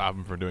like stop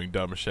him from doing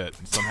dumb shit,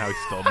 and somehow he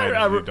still made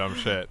him do dumb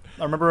shit.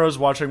 I remember I was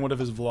watching one of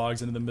his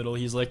vlogs, and in the middle,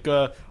 he's like,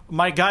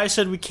 "My guy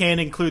said we can't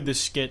include this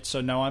skit, so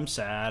now I'm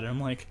sad." And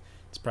I'm like,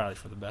 "It's probably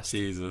for the best."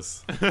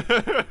 Jesus.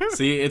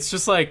 See, it's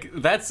just like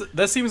that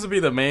seems to be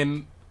the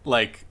main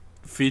like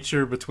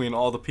feature between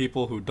all the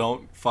people who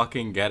don't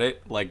fucking get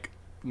it. Like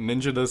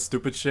Ninja does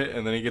stupid shit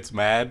and then he gets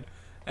mad,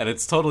 and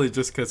it's totally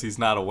just because he's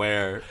not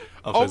aware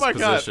of his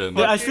position.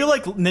 But I feel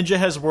like Ninja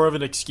has more of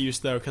an excuse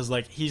though, because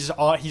like he's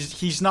not He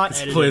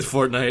edited. plays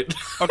Fortnite.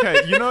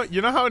 Okay, you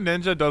know how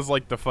Ninja does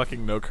like the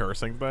fucking no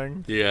cursing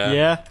thing? Yeah.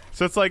 Yeah.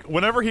 So it's like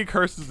whenever he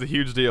curses, it's a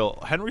huge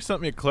deal. Henry sent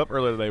me a clip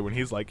earlier today when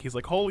he's like,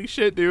 "Holy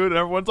shit, dude!" and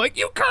everyone's like,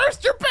 "You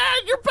cursed! You're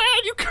bad! You're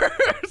bad! You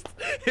cursed!"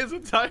 His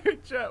entire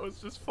chat was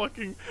just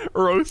fucking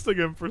roasting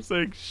him for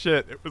saying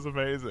shit. It was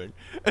amazing.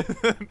 And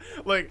then,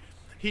 like,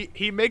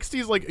 he makes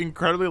these like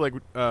incredibly like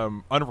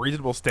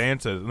unreasonable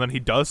stances, and then he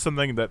does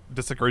something that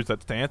disagrees with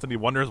that stance, and he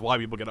wonders why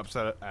people get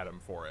upset at him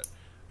for it.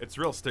 It's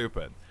real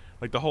stupid.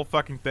 Like the whole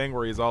fucking thing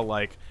where he's all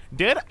like,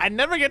 "Dude, I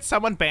never get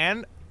someone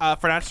banned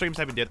for not stream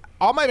sniping, dude.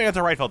 All my bans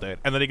are rifle, dude."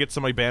 And then he gets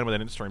somebody banned when they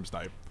didn't stream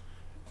snipe.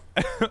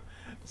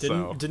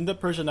 Didn't the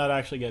person not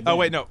actually get banned? Oh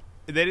wait, no.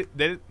 They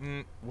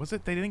didn't. Was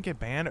it they didn't get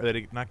banned, or they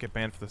did not get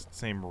banned for the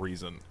same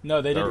reason?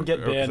 No, they didn't Or- get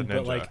or was it banned,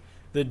 but Ninja? like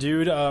the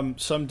dude,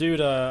 some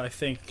dude, I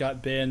think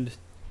got banned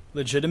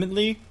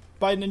legitimately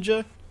by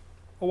Ninja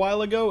a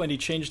while ago, and he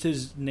changed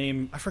his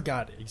name. I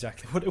forgot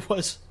exactly what it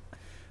was.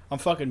 I'm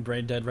fucking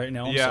brain dead right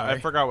now. I'm Yeah, sorry. I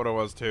forgot what it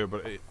was too,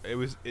 but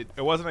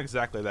it wasn't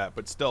exactly that.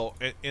 But still,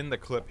 in the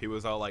clip, he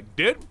was all like,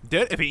 "Dude,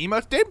 if he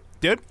emotes,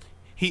 dude,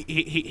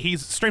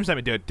 he's stream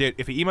sniping, dude.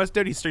 If he emotes,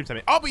 dude, he stream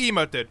sniping. I'll be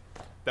emote, dude."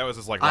 That was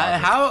just like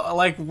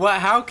logic.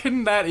 How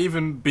can that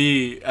even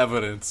be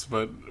evidence?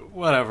 But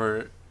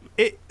whatever.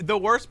 The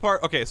worst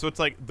part, okay, so it's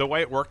like the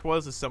way it worked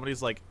is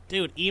somebody's like,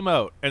 "Dude,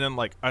 emote," and then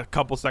like a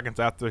couple seconds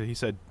after he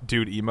said,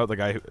 "Dude, emote," the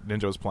guy who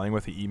Ninja was playing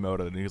with, he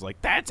emoted, and he was like,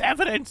 "That's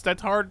evidence.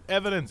 That's hard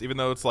evidence." Even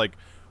though it's like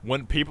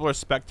when people are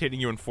spectating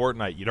you in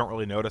Fortnite, you don't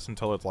really notice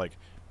until it's like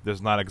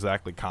there's not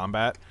exactly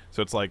combat.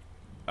 So it's like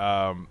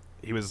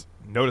he was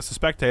noticed the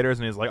spectators,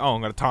 and he's like, "Oh,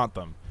 I'm gonna taunt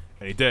them,"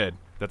 and he did.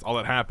 That's all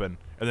that happened.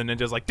 And then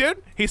Ninja's like,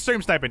 "Dude, he's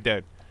stream sniping,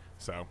 dude."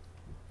 So,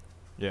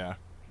 yeah.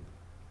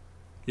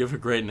 You have a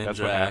great That's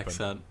Ninja what happened.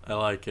 accent. I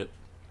like it.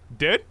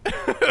 Dude?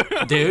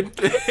 Dude.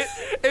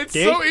 It's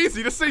Dude? so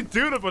easy to say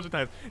dude a bunch of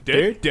times.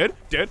 Dude. Dude,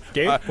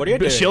 what are you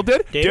doing? Shield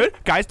dude? Dude? Dude?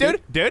 Guys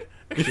dude? Dude?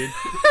 I'm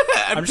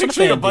just a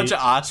picturing a fan, bunch dude.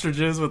 of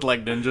ostriches with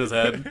like Ninja's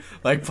head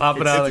like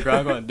popping out of the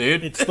ground going,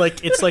 "Dude." It's like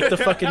the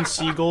fucking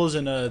seagulls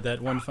in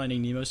that one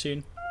Finding Nemo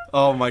scene.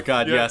 Oh my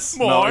god, Yeah. yes.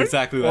 No, Moin.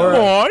 exactly that.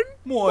 Or-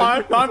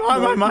 Moin.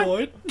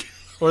 Mine.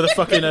 Or the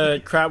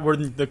fucking crab, where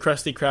the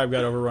Krusty Krab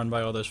got overrun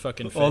by all those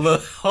fucking fish. All the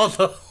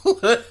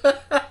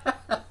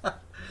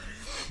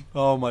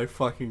Oh my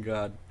fucking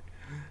god.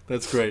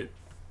 That's great.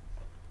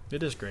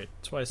 It is great.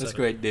 That's why I said That's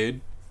great,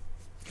 dude.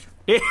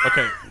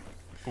 Okay.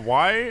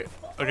 Why?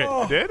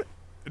 Okay,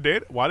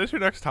 Dude, why does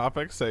your next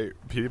topic say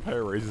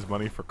PewDiePie raises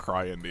money for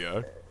Cry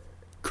India?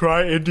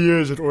 Cry India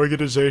is an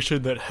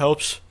organization that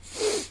helps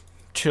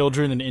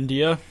children in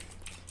India.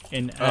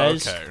 And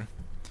Okay.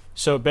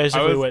 so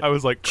basically, I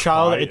was like,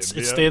 child, Cry it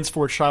India? stands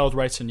for Child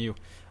Rights in You.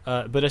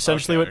 But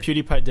essentially, what Okay.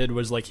 PewDiePie did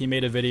was like he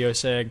made a video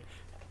saying,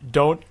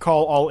 "Don't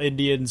call all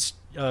Indians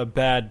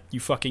bad, you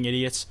fucking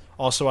idiots."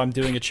 Also, I'm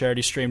doing a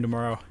charity stream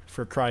tomorrow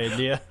for Cry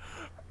India.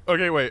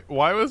 Okay, wait.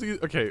 Why was he?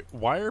 Okay,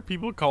 why are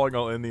people calling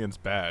all Indians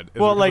bad? Is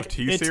Well, it like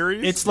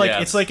T-Series? it's like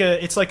Yes.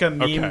 it's like a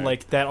meme Okay.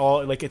 like that.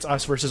 All like it's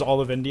us versus all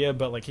of India,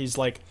 but like he's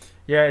like,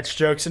 yeah, it's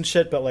jokes and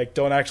shit, but like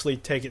don't actually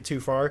take it too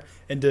far.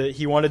 And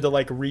he wanted to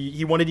like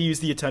he wanted to use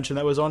the attention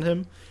that was on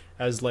him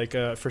as like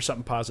for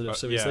something positive.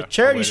 So he's yeah, like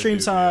charity a way to stream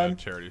do- time. yeah,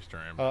 charity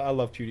stream. I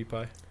love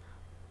PewDiePie.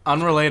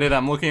 Unrelated,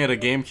 I'm looking at a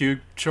GameCube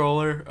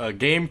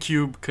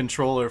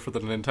controller for the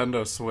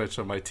Nintendo Switch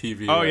on my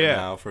TV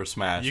now for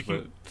Smash. You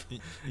but can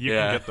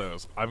get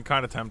those. I'm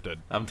kind of tempted.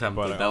 I'm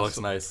tempted. That looks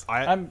nice.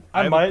 I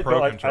might, but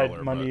like, I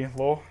had money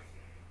low.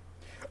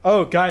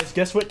 Oh, guys,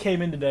 guess what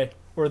came in today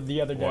or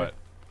the other day? What?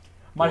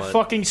 My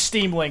fucking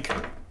Steam Link.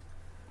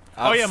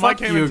 Oh yeah, mine fuck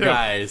came you in too.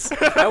 guys.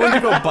 I went to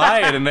go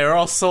buy it and they were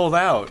all sold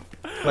out.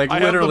 Like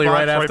literally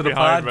right after the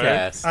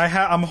podcast.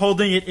 I'm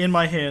holding it in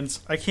my hands.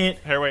 I can't.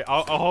 Here, wait.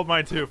 I'll hold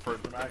mine too for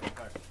dramatic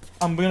effect.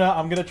 I'm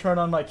gonna turn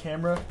on my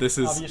camera.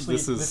 Obviously,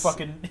 the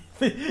fucking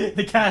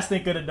the cast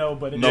ain't gonna know,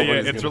 but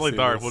it's really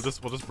dark.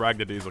 This. We'll just brag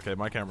to D's. Okay,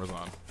 my camera's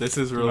on. This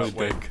is really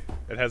big.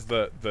 It has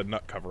the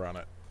nut cover on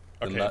it.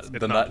 Okay,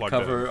 the nut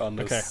cover on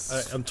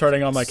the I'm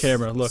turning on my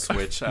camera. Look,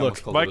 Switch.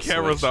 Look, my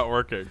camera's not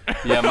working.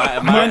 Yeah,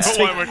 mine's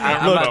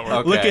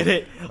Look at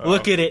it.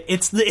 Look at it.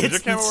 Is your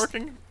camera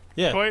working?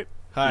 Yeah. Wait.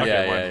 Hi.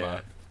 Yeah.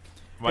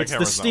 It's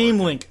the Steam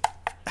Link.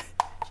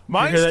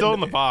 Mine's still in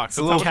the box. It's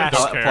a little Cass,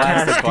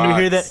 plastic do you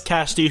hear box. that?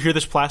 Cass, do you hear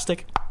this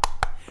plastic?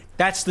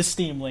 That's the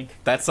Steam Link.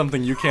 That's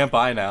something you can't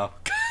buy now.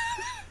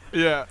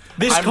 Yeah.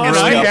 This I'm cost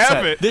really me.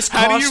 upset. It. This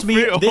How cost do me.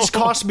 you feel? This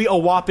cost me a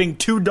whopping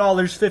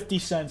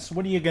 $2.50.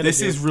 What are you gonna do?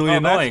 This is really Oh,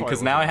 annoying that's because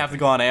why now we're I have to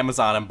go on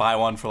Amazon and buy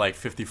one for like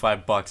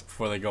 $55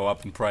 before they go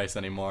up in price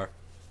anymore.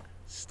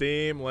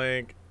 Steam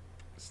Link.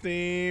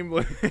 Steam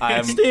Link.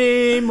 I'm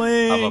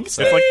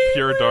upset. It's like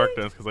pure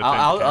darkness because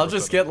I'll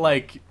just get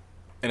like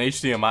an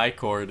HDMI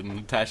cord and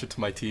attach it to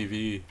my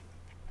TV.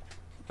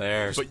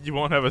 There. But you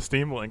won't have a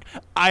Steam Link.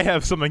 I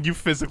have something you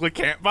physically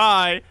can't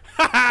buy.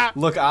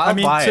 Look, I'll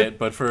buy it,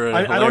 but for a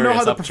I don't know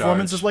how the upcharge.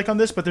 performance is like on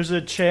this, but there's a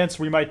chance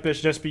we might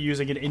just be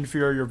using an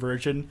inferior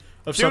version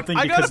of Dude, something.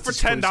 I got because it for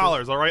it's exclusive.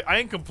 $10. All right, I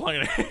ain't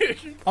complaining.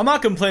 I'm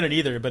not complaining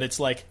either, but it's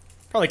like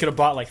probably could have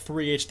bought like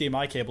 3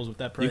 HDMI cables with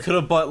that price. You could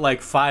have bought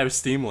like 5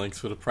 Steam Links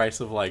for the price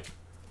of like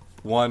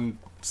 1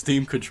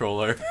 Steam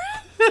controller.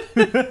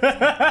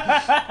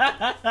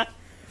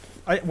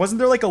 Wasn't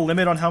there like a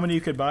limit on how many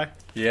you could buy?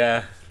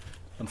 Yeah,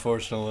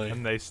 unfortunately.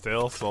 And they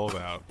still sold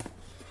out.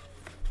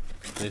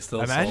 They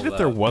still Imagine sold if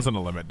there out. wasn't a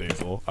limit,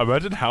 Diesel.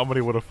 Imagine how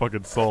many would have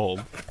fucking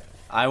sold.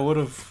 I would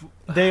have.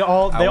 They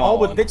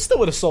still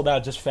would have sold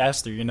out just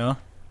faster, you know.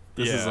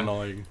 This is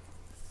annoying.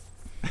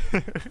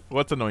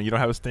 What's annoying? You don't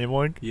have a Steam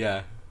Link?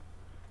 Yeah.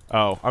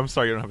 Oh, I'm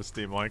sorry you don't have a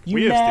Steam Link. You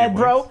we have mad, Steam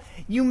bro? Links.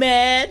 You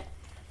mad?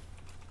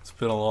 It's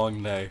been a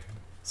long day.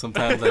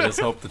 Sometimes I just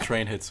hope the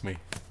train hits me.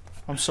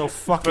 I'm so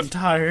fucking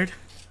tired.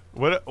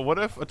 What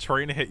if a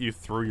train hit you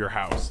through your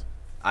house?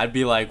 I'd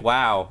be like,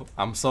 wow,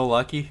 I'm so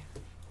lucky.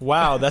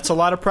 Wow, that's a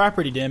lot of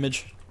property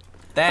damage.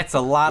 That's a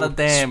lot of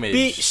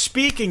damage.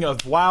 Speaking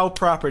of wow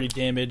property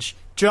damage,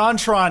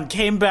 JonTron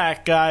came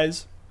back,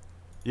 guys.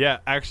 Yeah,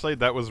 actually,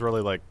 that was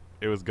really like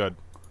it was good.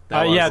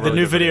 Yeah, really the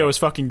new good video was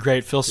fucking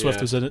great. Phil Swift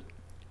was in it.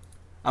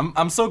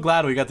 I'm so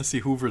glad we got to see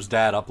Hoover's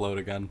dad upload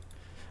again.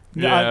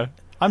 Yeah,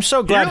 I'm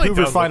so glad really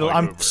Hoover does look finally. like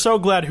I'm Hoover. so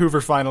glad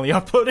Hoover finally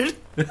uploaded.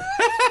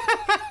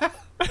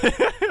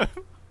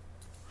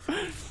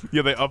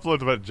 yeah, they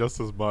uploaded it just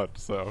as much.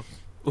 So,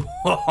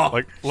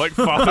 like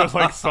father,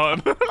 like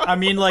son. I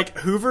mean, like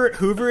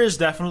Hoover is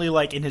definitely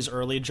like in his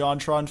early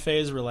JonTron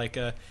phase, where like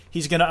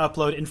he's gonna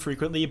upload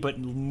infrequently, but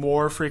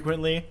more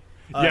frequently.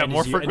 Yeah,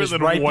 more frequently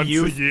than once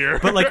a year.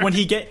 But like when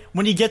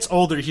he gets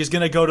older, he's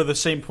gonna go to the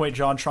same point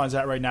JonTron's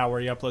at right now,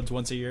 where he uploads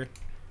once a year.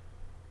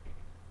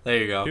 There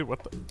you go. Dude,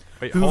 what the?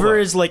 Wait, hold Hoover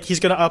up. is like he's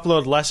gonna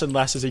upload less and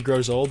less as he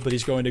grows old, but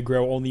he's going to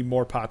grow only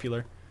more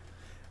popular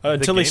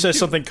until he says GameCube?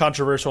 something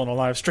controversial on a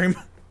live stream.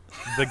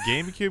 The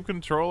GameCube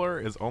controller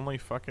is only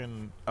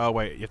fucking. Oh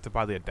wait, you have to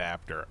buy the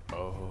adapter.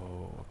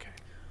 Oh, okay.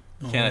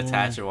 You can't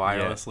attach it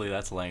wirelessly.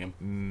 That's lame.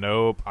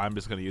 Nope. I'm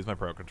just gonna use my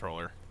Pro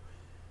controller.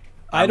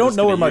 I I'm don't just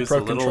know where gonna my use Pro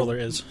the little controller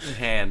is.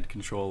 Hand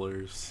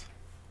controllers.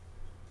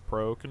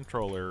 Pro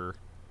controller.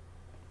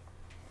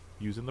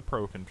 Using the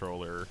Pro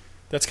controller.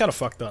 That's kind of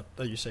fucked up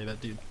that you say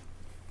that, dude.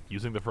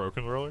 Using the Pro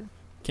controller.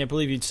 Can't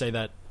believe you'd say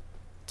that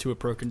to a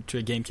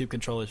GameCube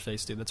controller's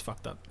face, dude. That's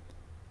fucked up.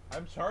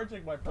 I'm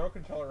charging my Pro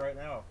controller right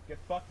now. Get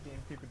fucked,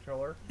 GameCube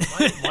controller.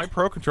 My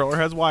Pro controller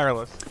has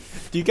wireless.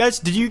 Did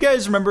you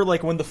guys remember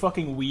like when the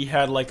fucking Wii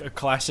had like a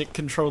classic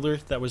controller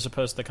that was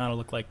supposed to kind of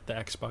look like the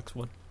Xbox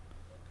one?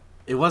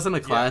 It wasn't a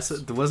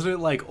classic. Wasn't it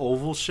like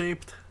oval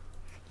shaped?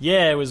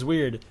 Yeah, it was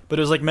weird, but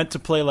it was like meant to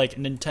play like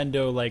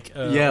Nintendo like.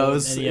 Yeah, it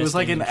was. NES It was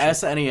like an games and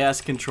shit.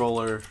 SNES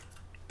controller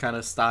kind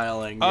of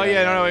styling. Oh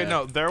yeah,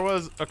 no. There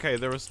was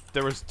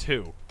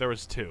two.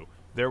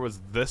 There was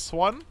this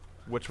one,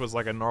 which was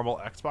like a normal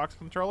Xbox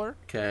controller.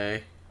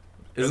 Okay.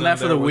 And Isn't then that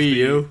for there the was Wii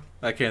U?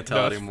 I can't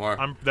tell No,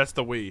 anymore. That's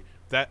the Wii.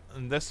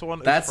 And this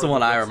one. That's is the for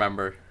one I this-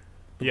 remember.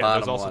 The Yeah,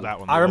 there's bottom also one. that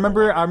one. I the little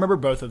one. remember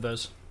both of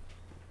those.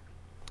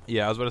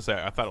 Yeah, I was about to say.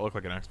 I thought it looked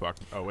like an Xbox.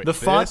 Oh wait, The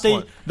font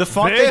they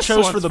this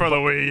chose one's for the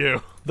Wii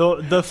U.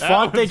 the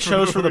font they one's for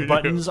chose the for the Wii U.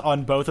 buttons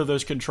on both of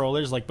those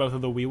controllers, like both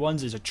of the Wii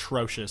ones, is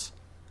atrocious.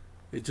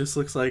 It just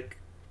looks like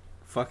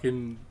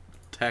fucking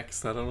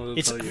text. I don't know what to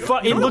It's tell you.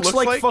 it You know what looks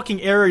like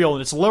fucking Arial,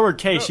 and it's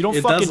lowercase. You don't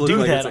It fucking does look do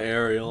like that. it's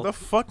Arial. The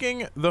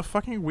fucking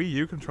Wii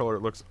U controller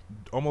looks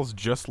almost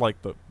just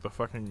like the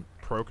fucking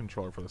Pro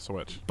controller for the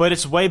Switch. But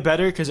it's way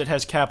better because it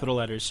has capital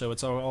letters, so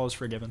it's always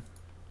forgiven.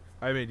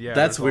 I mean, yeah.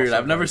 That's there's weird. also,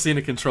 I've never like- seen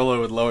a controller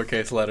with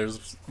lowercase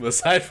letters.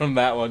 Aside from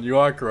that one, you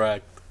are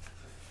correct.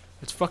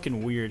 It's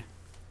fucking weird.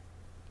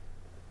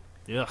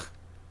 Ugh.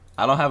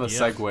 I don't have a Yeah.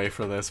 segue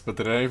for this, but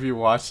did any of you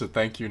watch the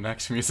Thank You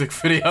Next music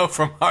video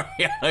from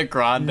Ariana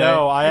Grande?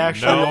 No, I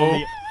actually No.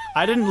 only.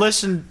 I didn't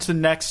listen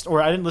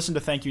to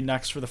Thank You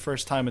Next for the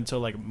first time until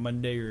like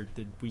Monday or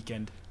the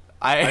weekend.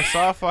 I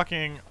saw a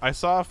fucking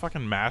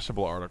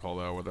Mashable article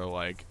though where they're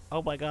like,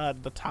 "Oh my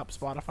god, the top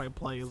Spotify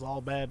play is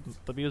all bad.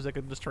 The music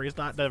industry is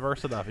not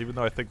diverse enough." Even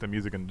though I think the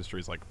music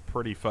industry is like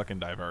pretty fucking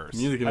diverse.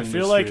 Music I feel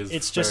industry like is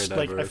it's very just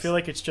like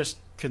diverse. it's just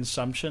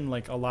consumption.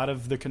 Like a lot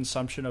of the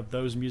consumption of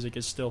those music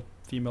is still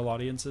female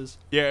audiences.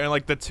 Yeah, and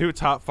like the two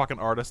top fucking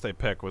artists they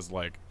pick was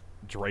like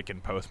Drake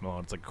and Post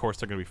Malone. It's like, of course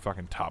they're gonna be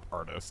fucking top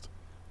artists.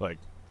 Like,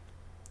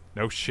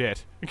 no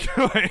shit.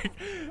 Like,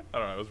 I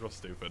don't know. It was real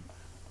stupid.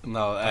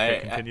 No,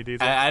 Okay, continue,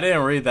 Diesel. I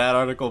didn't read that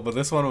article, but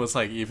this one was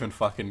like even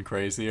fucking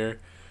crazier.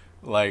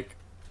 Like,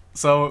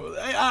 so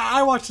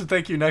I watched the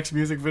Thank You Next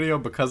music video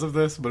because of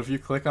this, but if you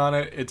click on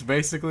it, it's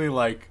basically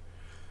like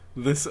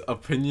this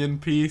opinion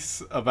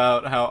piece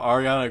about how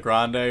Ariana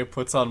Grande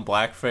puts on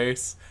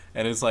blackface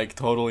and is like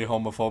totally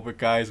homophobic,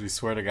 guys. We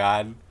swear to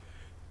God.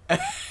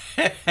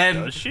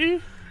 And Does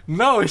she?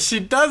 no, she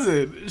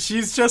doesn't.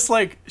 She's just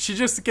like, she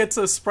just gets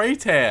a spray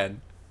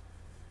tan.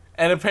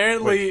 And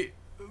apparently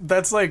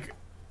that's like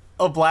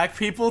a black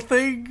people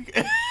thing.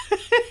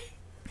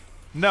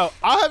 No,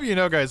 I'll have you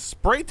know, guys.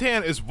 Spray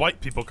tan is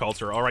white people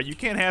culture. All right, you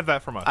can't have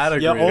that from us. I'd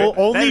agree. Yeah, That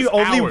only is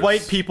ours.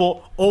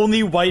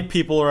 white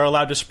people are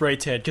allowed to spray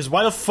tan. Because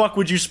why the fuck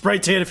would you spray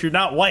tan if you're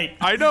not white?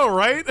 I know,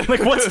 right?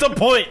 Like, what's the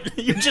point?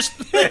 You just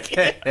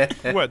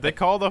What they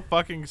call the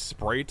fucking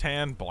spray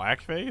tan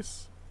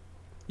blackface?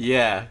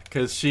 Yeah,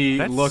 because she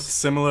That's- looked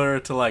similar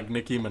to like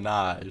Nicki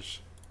Minaj.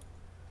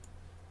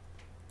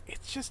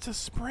 It's just a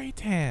spray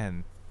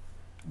tan.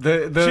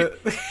 The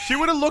She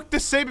would have looked the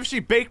same if she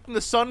baked in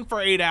the sun for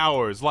 8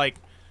 hours. Like,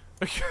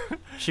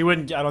 she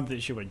wouldn't. I don't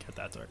think she wouldn't get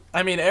that dark.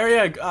 I mean,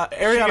 Ariana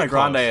get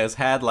Grande close. has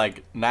had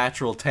like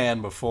natural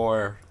tan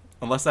before,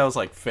 unless that was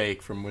like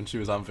fake from when she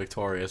was on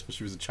Victorious, but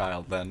she was a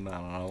child then. I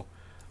don't know,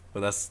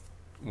 but that's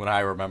when I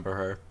remember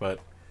her. But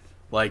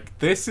like,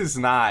 this is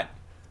not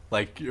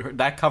like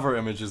that cover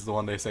image is the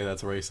one they say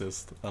that's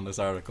racist on this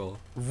article.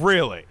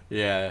 really?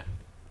 Yeah,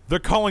 They're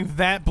calling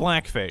that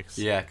blackface?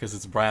 yeah, because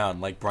it's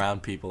brown. Like brown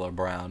people are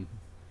brown.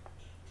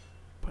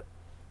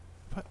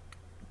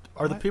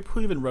 Are the What? people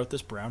who even wrote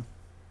this brown?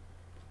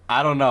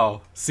 I don't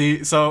know.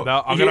 See, so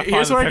No, I'm gonna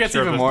here's find where a it gets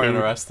picture of even this more dude.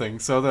 interesting.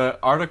 So the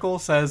article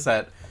says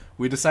that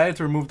we decided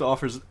to remove the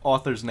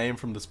author's name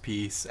from this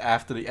piece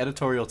after the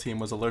editorial team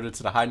was alerted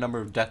to the high number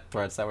of death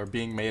threats that were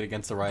being made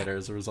against the writer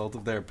as a result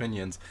of their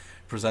opinions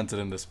presented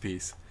in this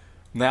piece.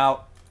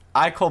 Now,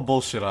 I call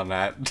bullshit on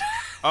that.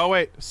 Oh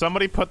wait,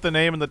 somebody put the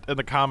name in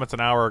the comments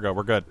an hour ago.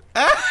 We're good.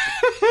 I'm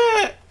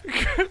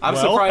Well-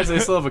 surprised they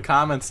still have a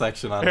comment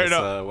section on Here, this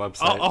no,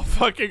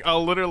 website.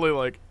 I'll literally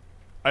like,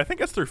 I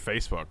think it's through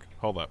Facebook.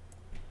 Hold up.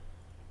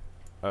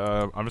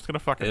 I'm just gonna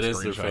fucking It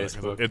is through screenshot it 'cause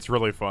Facebook. it's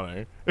really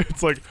funny.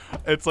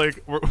 It's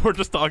like we're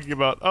just talking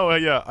about. Oh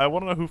yeah, I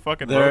want to know who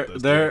fucking wrote this.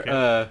 dude. They're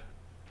Can't-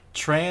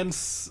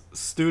 trans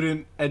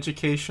student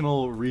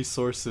educational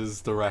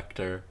resources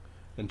director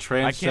and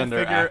can't transgender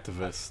figure-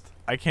 activist.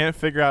 I can't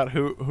figure out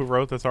who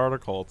wrote this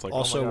article. It's like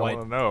Also oh my God, white. I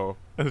want to know.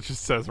 It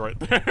just says right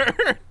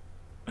there.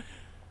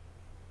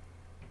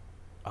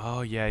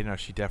 Oh yeah, you know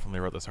she definitely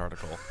wrote this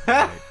article.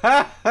 Right.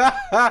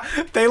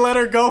 They let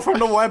her go from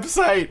the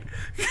website.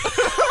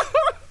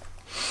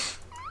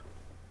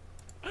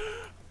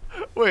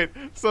 Wait,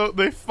 so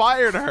they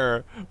fired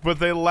her, but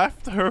they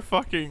left her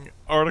fucking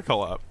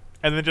article up,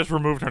 and then just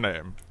removed her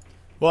name.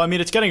 Well, I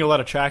mean, it's getting a lot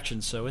of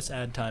traction, so it's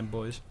ad time,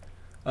 boys.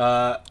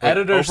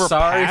 Editor over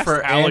sorry past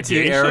for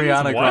allegations?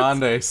 anti-Ariana What?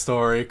 Grande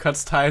story.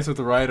 Cuts ties with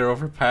the writer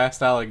over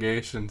past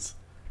allegations.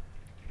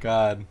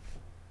 God.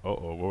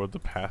 Uh-oh, what were the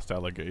past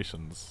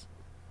allegations?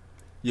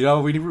 You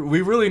know, we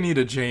really need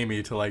a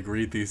Jamie to, like,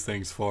 read these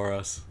things for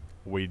us.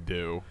 We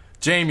do.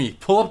 Jamie,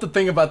 pull up the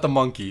thing about the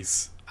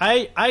monkeys.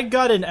 I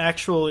got an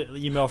actual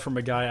email from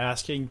a guy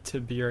asking to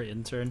be our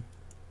intern.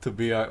 To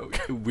be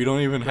we don't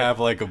even have,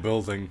 like, a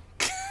building.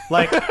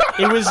 Like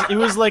it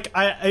was like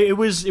it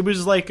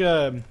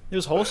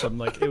was wholesome.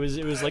 Like it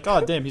was like,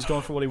 oh damn, he's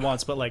going for what he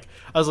wants. But like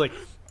I was like,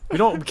 we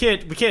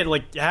can't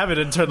like have it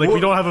intern. Like we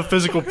don't have a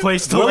physical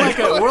place to We're like.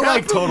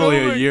 like totally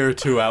a year or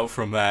two out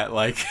from that.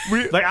 Like,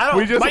 Like I don't.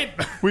 We just might-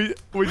 we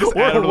just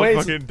We're added a ways-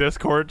 fucking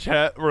Discord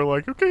chat. We're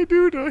like, okay,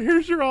 dude,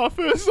 here's your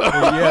office.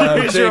 yeah,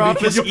 Here's your Jamie,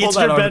 office, can you pull it's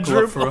that your article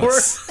up bedroom, for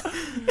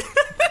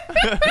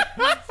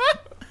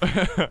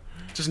us?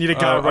 Just need a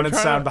guy I'm running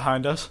trying sound to-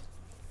 behind us.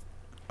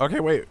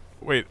 Okay, wait.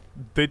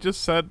 They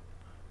just said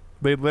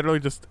they literally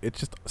it's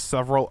just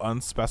several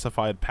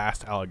unspecified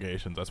past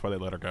allegations. That's why they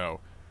let her go.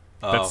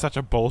 That's such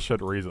a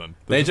bullshit reason.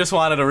 They just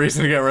wanted a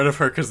reason to get rid of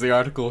her because the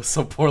article was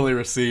so poorly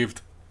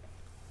received.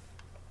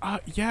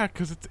 Yeah,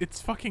 because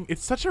it's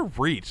such a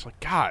reach. Like,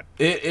 God.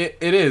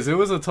 It is. It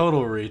was a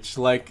total reach.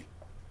 Like,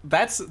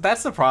 that's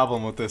the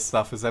problem with this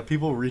stuff, is that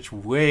people reach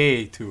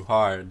way too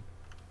hard.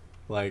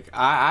 Like,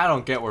 I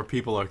don't get where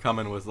people are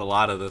coming with a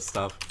lot of this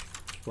stuff.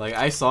 Like,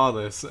 I saw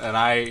this, and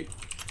I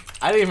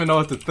didn't even know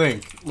what to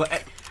think.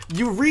 Like,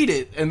 you read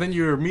it, and then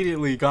you're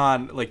immediately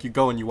gone. Like, you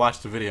go and you watch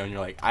the video, and you're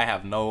like, I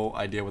have no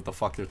idea what the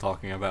fuck they're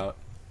talking about.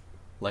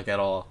 Like, at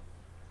all.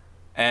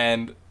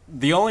 And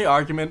the only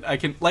argument I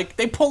can... Like,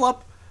 they pull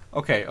up...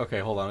 Okay,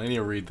 hold on. I need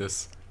to read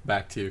this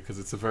back to you, because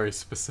it's a very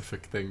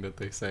specific thing that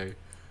they say.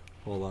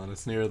 Hold on.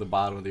 It's near the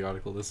bottom of the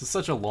article. This is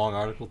such a long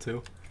article,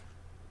 too.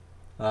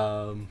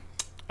 I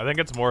think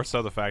it's more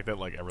so the fact that,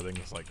 like, everything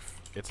is, like...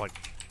 It's, like,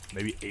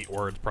 maybe 8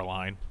 words per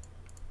line.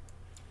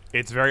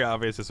 It's very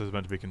obvious this was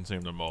meant to be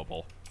consumed on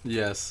mobile.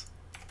 Yes.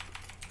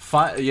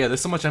 Yeah,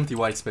 there's so much empty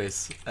white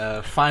space.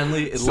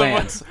 Finally, it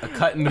lands. A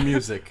cut in the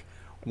music.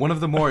 One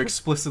of the more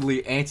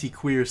explicitly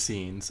anti-queer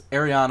scenes.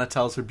 Ariana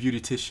tells her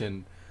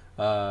beautician,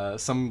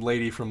 some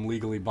lady from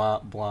Legally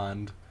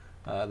Blonde,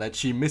 that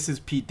she misses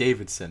Pete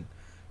Davidson.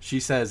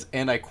 She says,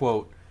 and I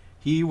quote,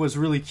 "He was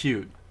really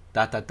cute, ...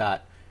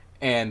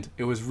 and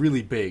it was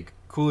really big."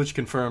 Coolidge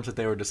confirms that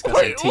they were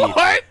discussing teeth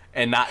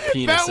and not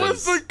penises. That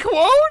was the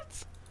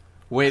quote?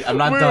 Wait, I'm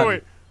not done.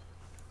 Wait.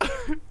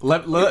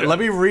 Let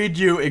me read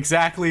you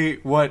exactly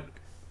what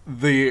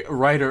the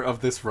writer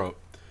of this wrote.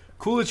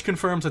 Coolidge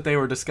confirms that they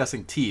were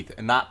discussing teeth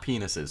and not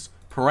penises.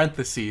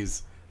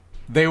 Parentheses,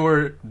 they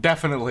were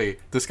definitely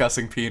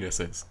discussing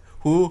penises.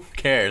 Who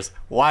cares?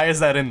 Why is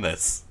that in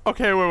this?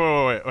 Okay,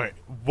 wait.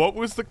 What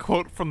was the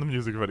quote from the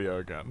music video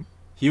again?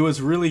 He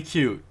was really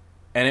cute,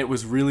 and it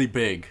was really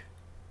big.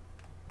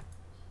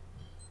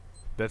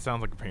 That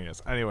sounds like a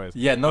penis. Anyways.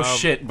 Yeah, no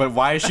shit, but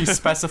why is she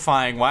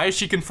specifying, why is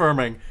she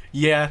confirming,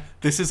 yeah,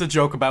 this is a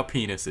joke about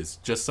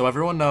penises? Just so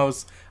everyone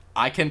knows,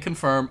 I can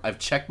confirm, I've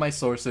checked my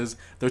sources,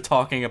 they're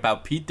talking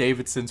about Pete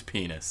Davidson's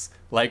penis.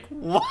 Like,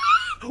 why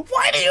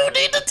do you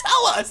need to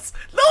tell us?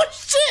 No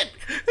shit!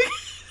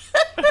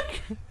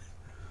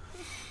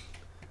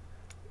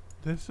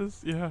 This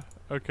is, yeah.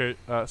 Okay,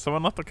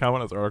 someone left a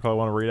comment on this article I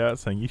want to read out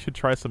saying, "You should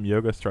try some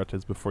yoga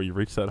stretches before you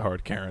reach that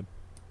hard, Karen."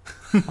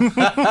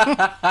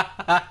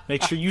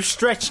 Make sure you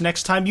stretch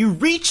next time you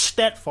reach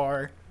that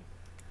far.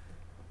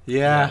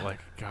 Yeah. Like,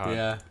 God.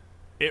 Yeah.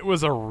 It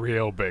was a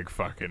real big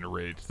fucking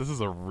reach. This is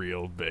a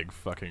real big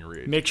fucking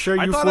reach. Make sure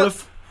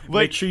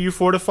you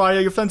fortify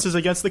your fences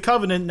against the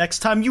covenant next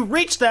time you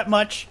reach that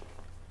much.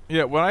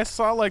 Yeah, when I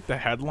saw like the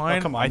headline,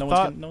 Oh, come on, I no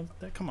thought, one's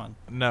gonna, come on.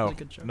 no, That's a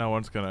good joke. no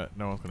one's gonna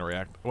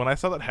react. When I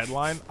saw that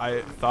headline,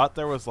 I thought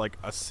there was like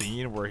a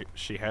scene where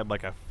she had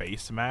like a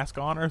face mask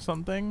on or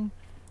something,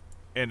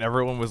 and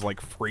everyone was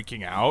like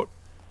freaking out.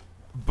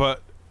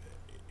 But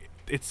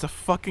it's a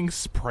fucking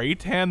spray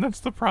tan that's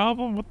the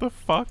problem. What the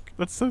fuck?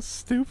 That's so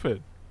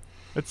stupid.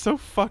 It's so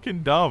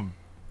fucking dumb.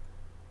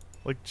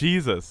 Like,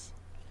 Jesus.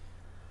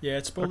 Yeah,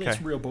 it's Okay.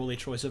 real bully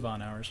choice of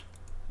on hours.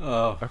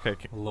 Oh, Okay,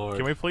 Lord.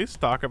 can we please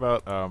talk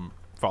about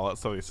Fallout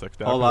 76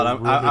 now? Hold on, I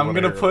really I'm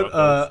wanna gonna hear put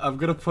about this. I'm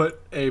gonna put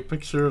a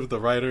picture of the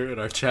writer in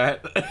our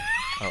chat.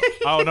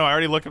 Oh no, I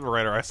already looked at the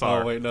writer. I saw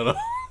her. Oh wait, no.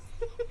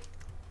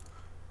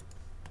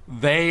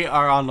 They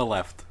are on the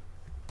left.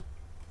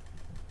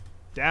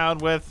 Down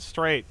with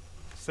straight,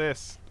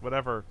 cis,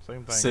 whatever,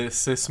 same thing.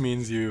 Cis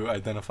means you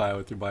identify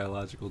with your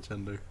biological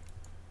gender.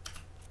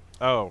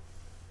 Oh,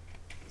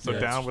 so Yeah.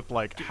 down with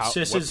like how?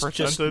 Cis What is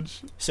just-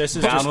 percentage? Cis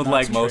is Down just with not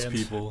like most trans.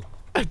 people.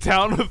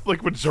 Down with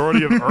like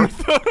majority of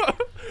Earth.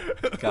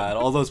 God,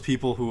 all those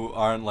people who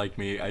aren't like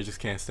me, I just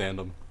can't stand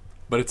them.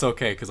 But it's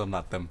okay because I'm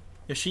not them.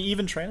 Is she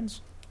even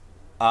trans?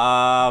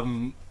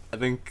 I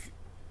think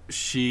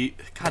she.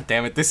 God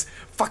damn it!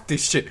 Fuck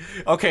this shit.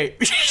 Okay,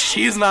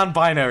 she's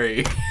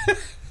non-binary.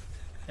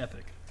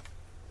 Epic.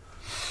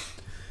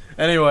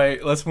 Anyway,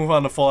 let's move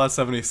on to Fallout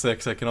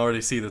 76. I can already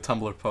see the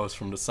Tumblr post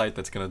from the site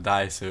that's gonna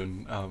die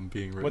soon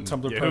being written. What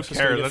Tumblr Yeah, who post is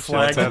gonna cares? get That's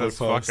flagged? sad as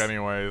fuck, Post.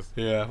 anyways.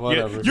 Yeah,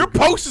 whatever. Yeah, your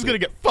post is gonna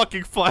get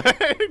fucking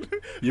flagged.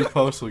 Your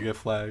post will get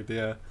flagged,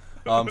 yeah.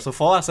 So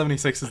Fallout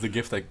 76 is the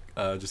gift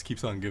that just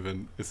keeps on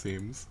giving, it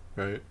seems,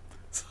 right?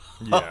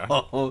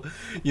 Yeah.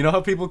 You know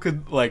how people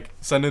could like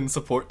send in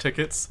support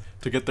tickets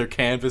to get their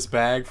canvas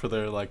bag for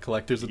their like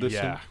collector's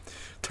edition? Yeah.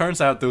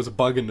 Turns out there was a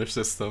bug in their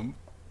system.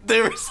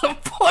 Their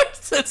support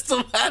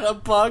system had a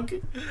bug,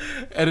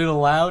 and it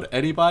allowed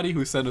anybody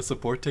who sent a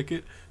support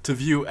ticket to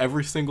view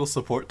every single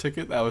support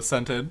ticket that was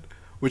sent in,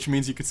 which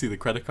means you could see the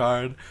credit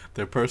card,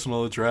 their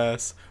personal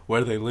address,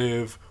 where they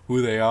live,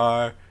 who they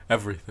are,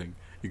 everything.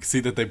 You can see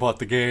that they bought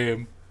the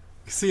game.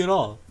 You can see it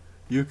all.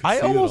 You can I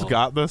see it almost all.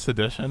 got this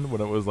edition when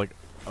it was like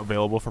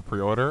available for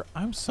pre-order.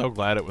 I'm so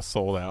glad it was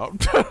sold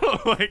out.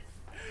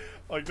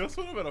 like this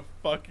would have been a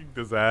fucking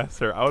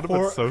disaster. I would have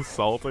been so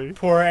salty.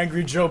 Poor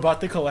Angry Joe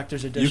bought the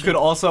collector's edition. You could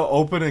also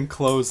open and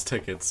close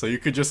tickets, so you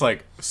could just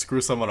like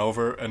screw someone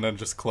over and then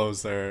just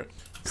close their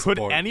Could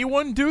support.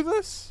 anyone do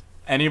this?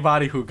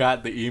 Anybody who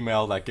got the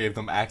email that gave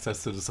them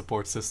access to the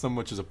support system,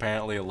 which is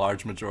apparently a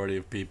large majority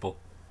of people.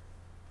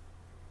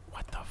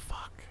 What the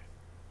fuck?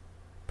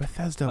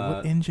 Bethesda,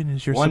 what engine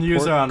is your one support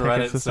user on ticket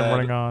Reddit system said,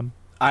 running on?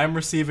 I'm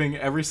receiving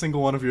every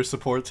single one of your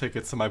support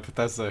tickets to my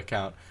Bethesda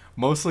account.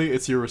 Mostly,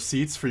 it's your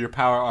receipts for your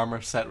Power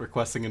Armor set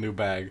requesting a new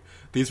bag.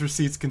 These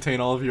receipts contain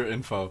all of your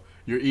info,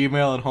 your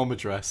email and home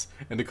address,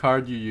 and the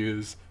card you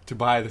use to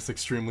buy this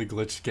extremely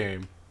glitched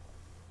game.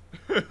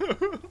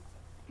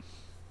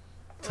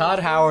 Todd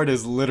Howard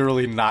is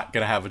literally not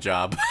gonna have a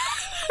job.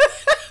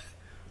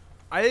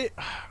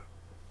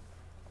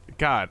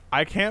 God,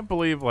 I can't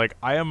believe, like,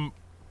 I am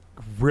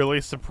really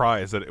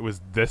surprised that it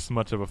was this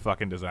much of a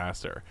fucking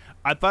disaster.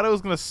 I thought it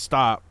was gonna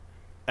stop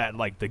at,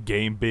 like, the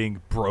game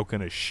being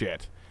broken as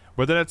shit.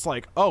 But then it's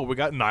like, oh, we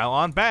got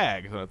nylon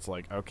bags. And it's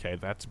like, okay,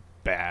 that's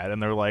bad.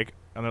 And they're like,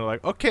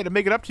 okay, to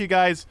make it up to you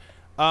guys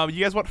want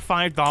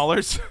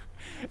 $5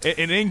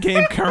 in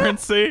in-game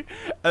currency? And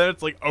then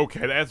it's like,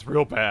 okay, that's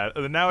real bad.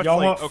 And then now it's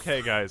like,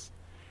 okay, guys.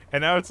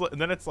 And now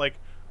then it's like,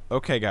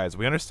 okay, guys,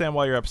 we understand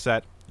why you're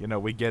upset. You know,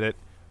 we get it.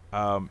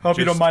 Hope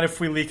you don't mind if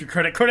we leak your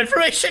credit card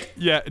information.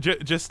 Yeah,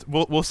 just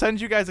we'll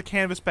send you guys a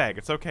canvas bag.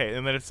 It's okay.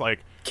 And then it's like,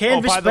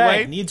 canvas by the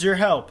bag way, needs your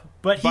help,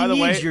 but he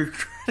needs your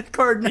credit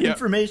card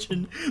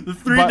information. The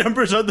three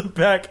numbers on the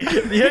back,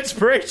 the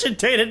expiration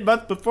dated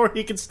month before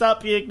he can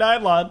stop being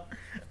nylon.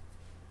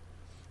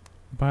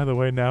 By the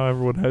way, now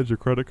everyone has your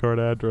credit card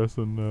address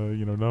and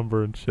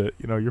number and shit.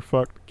 You know, you're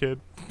fucked, kid.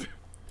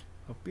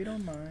 Hope you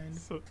don't mind.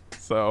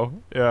 So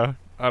yeah.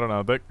 I don't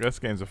know. This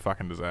game's a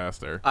fucking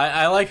disaster.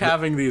 I like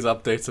having these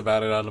updates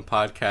about it on the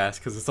podcast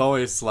because it's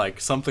always like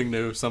something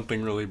new,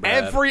 something really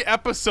bad. Every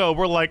episode,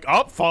 we're like,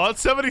 oh, Fallout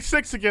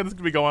 76 again. This is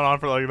going to be going on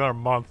for like another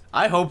month.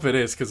 I hope it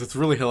is because it's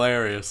really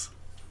hilarious.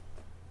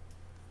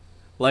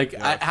 Like,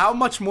 yeah. How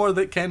much more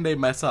can they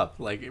mess up?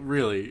 Like,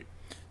 really.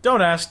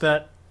 Don't ask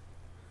that.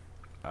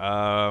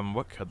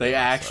 What could they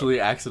actually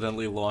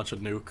accidentally launch a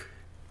nuke?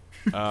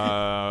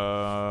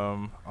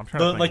 I'm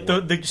trying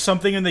to think.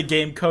 Something in the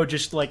game code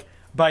just like,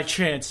 by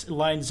chance,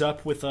 lines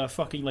up with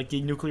fucking like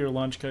the nuclear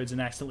launch codes and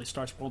accidentally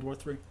starts World War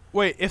III.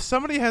 Wait, if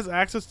somebody has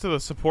access to the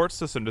support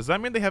system, does that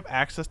mean they have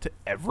access to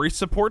every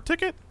support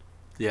ticket?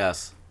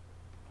 Yes.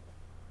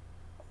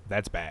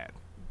 That's bad.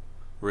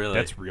 Really?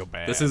 That's real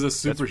bad. This is a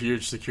super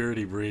huge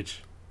security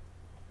breach.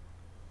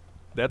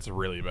 That's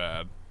really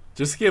bad.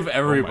 Just give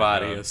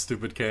everybody a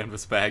stupid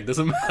canvas bag.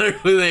 Doesn't matter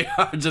who they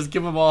are. Just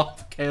give them all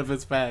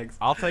canvas bags.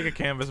 I'll take a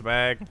canvas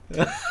bag.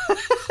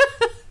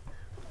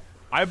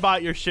 I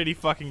bought your shitty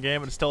fucking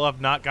game and still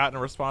have not gotten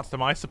a response to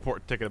my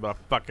support ticket about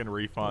a fucking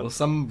refund. Well,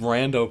 some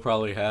rando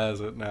probably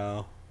has it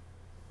now.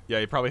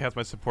 Yeah, he probably has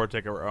my support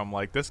ticket where I'm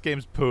like, this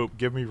game's poop,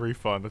 give me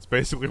refund. That's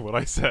basically what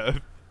I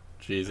said.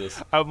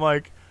 Jesus. I'm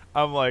like,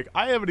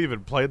 I haven't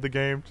even played the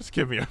game. Just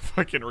give me a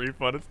fucking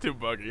refund. It's too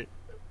buggy.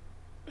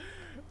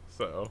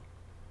 So,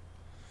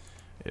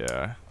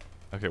 yeah.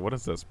 Okay, what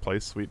is this? Play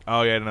Sweet?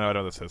 Oh yeah, no, I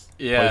know this is.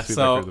 Yeah,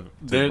 so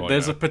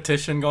there's a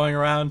petition going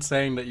around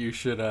saying that you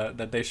should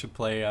that they should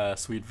play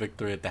Sweet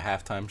Victory at the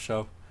halftime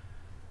show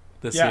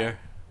this year,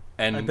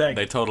 and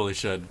they totally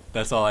should.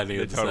 That's all I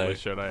needed to say. They totally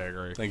should. I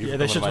agree. Thank you for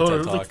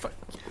coming to my TED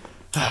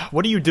Talk.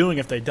 What are you doing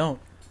if they don't?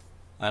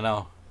 I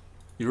know.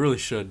 You really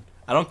should.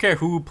 I don't care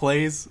who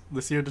plays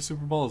this year at the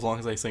Super Bowl as long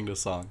as they sing this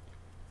song.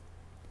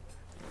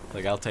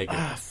 Like, I'll take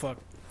it. Fuck.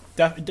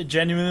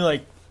 Genuinely,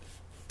 like,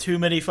 too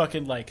many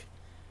fucking, like,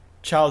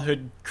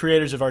 childhood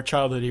creators of our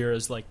childhood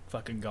eras, like,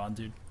 fucking gone,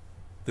 dude.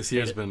 This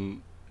year's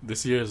been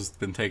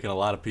taking a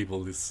lot of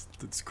people. It's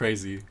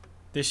crazy.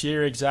 This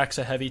year exacts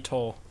a heavy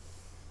toll.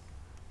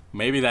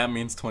 Maybe that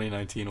means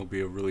 2019 will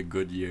be a really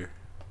good year.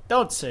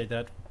 Don't say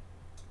that.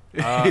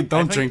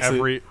 Don't jinx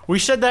it. We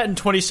said that in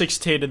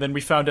 2016, and then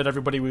we found out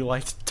everybody we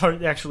liked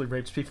actually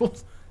rapes people.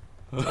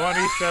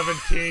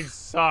 2017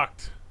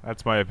 sucked.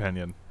 That's my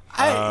opinion.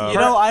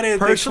 I didn't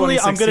personally.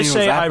 Think I'm gonna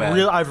say bad.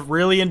 I've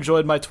really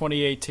enjoyed my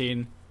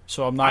 2018,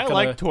 so I'm not gonna.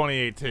 I like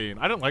 2018.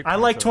 I don't like. I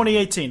like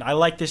 2018. I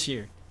like this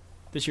year.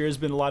 This year has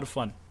been a lot of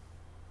fun.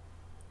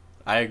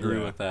 I agree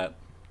with that.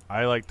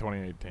 I like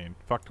 2018.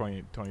 Fuck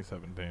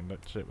 2017. That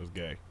shit was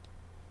gay.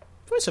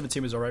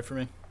 2017 was alright for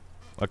me.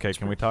 Okay,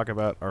 can we talk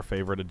about our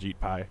favorite Ajit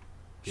Pai?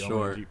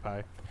 Sure. Ajit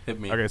Pai. Hit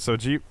me. Okay, so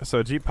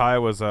Ajit Pai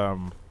was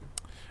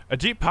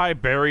Ajit Pai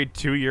buried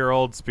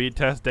 2-year-old speed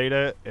test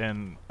data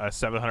in a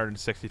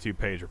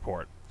 762-page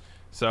report.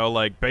 So,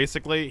 like,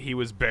 basically, he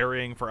was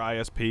burying for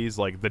ISPs,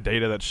 like, the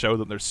data that showed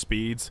that their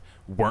speeds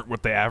weren't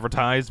what they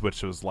advertised,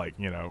 which was, like,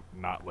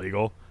 not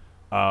legal.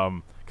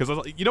 Because,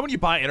 when you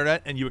buy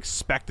internet and you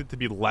expect it to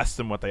be less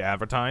than what they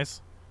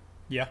advertise?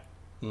 Yeah.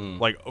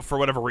 Like, for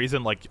whatever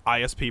reason, like,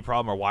 ISP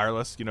problem or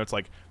wireless, it's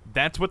like,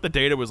 that's what the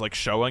data was, like,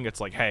 showing. It's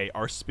like, hey,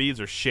 our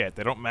speeds are shit.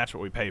 They don't match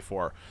what we pay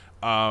for.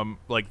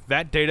 Like,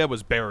 that data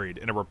was buried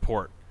in a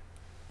report.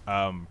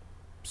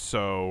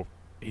 So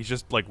he's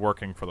just, like,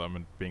 working for them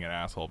and being an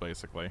asshole,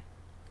 basically.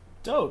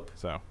 Dope.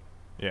 So,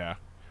 yeah.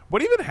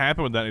 What even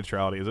happened with net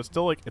neutrality? Is it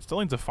still, like, it still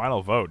needs a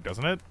final vote,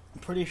 doesn't it?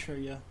 I'm pretty sure,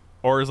 yeah.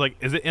 Or is it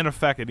in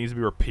effect? It needs to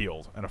be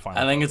repealed in a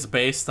final. I think vote? it's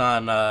based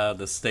on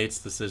the state's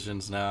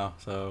decisions now.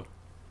 So,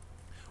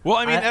 Well,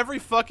 I mean, every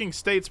fucking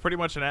state's pretty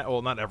much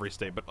well, not every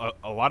state, but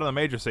a lot of the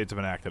major states have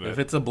enacted it. if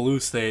it's a blue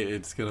state,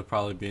 it's gonna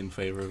probably be in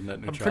favor of net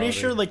neutrality. I'm pretty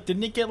sure, like,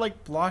 didn't it get,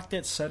 like, blocked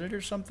at Senate or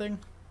something?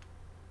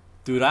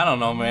 Dude, I don't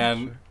know,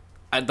 man.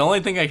 The only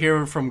thing I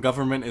hear from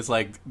government is,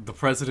 like, the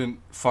president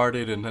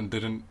farted and then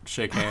didn't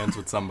shake hands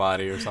with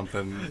somebody or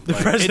something. The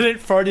like, president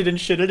farted and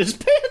shit in his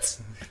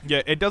pants.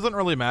 Yeah, it doesn't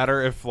really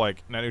matter if,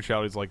 like, net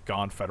neutrality is, like,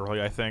 gone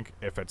federally, I think,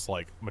 if it's,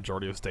 like,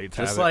 majority of states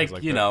just have it. like,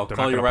 'cause, you they're know, not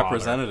call your gonna bother.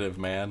 representative,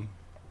 man.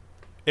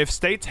 If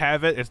states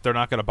have it, they're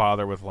not going to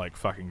bother with, like,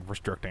 fucking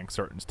restricting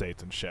certain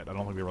states and shit. I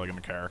don't think they're really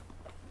going to care.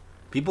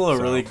 People are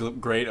really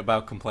great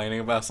about complaining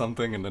about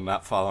something and then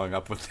not following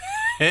up with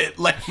it,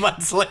 like,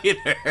 months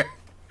later.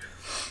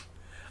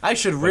 I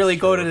should really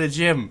go to the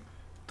gym.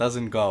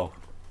 Doesn't go.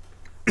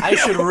 I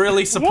should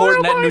really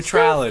support net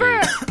neutrality.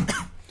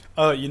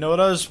 Oh, you know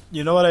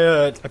what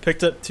I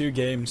picked up 2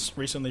 games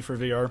recently for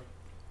VR.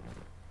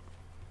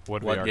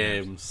 What What VR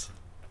games?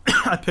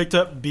 I picked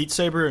up Beat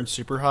Saber and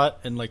Super Hot,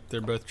 and, like,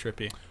 they're both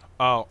trippy.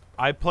 Oh,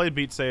 I played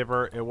Beat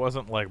Saber. It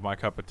wasn't, like, my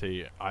cup of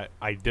tea.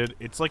 I did.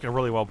 It's, like, a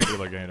really well-put game,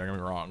 don't get me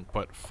wrong.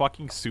 But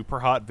fucking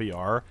Super Hot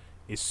VR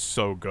is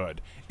so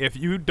good. If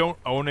you don't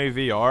own a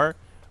VR,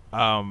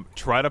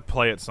 try to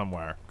play it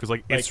somewhere. Because,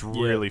 like, it's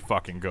really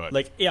fucking good.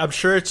 Like, yeah, I'm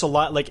sure it's a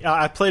lot. Like,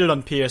 I played it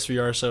on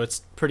PSVR, so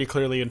it's pretty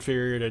clearly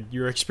inferior to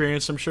your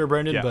experience, I'm sure,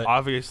 Brendan. Yeah, but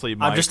obviously,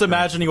 I'm just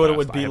imagining what it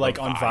would be I like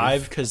have on a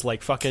Vive, because,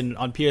 like, fucking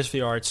on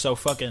PSVR, it's so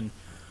fucking.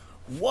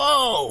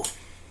 Whoa!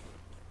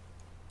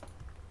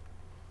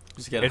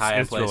 Just get high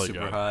and it's play really Super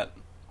good. Hot.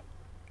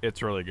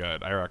 It's really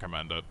good. I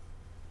recommend it.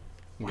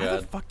 Why the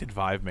God. fuck did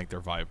Vive make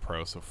their Vive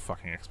Pro so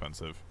fucking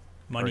expensive?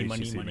 Money, Or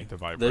money, HTC money. Make the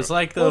Vive There's Pro?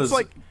 like Well, those,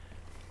 it's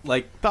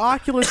like the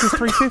Oculus is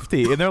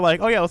 $350, and they're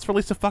like, oh yeah, let's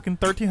release a fucking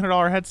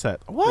 $1,300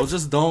 headset. What? well,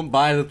 just don't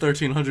buy the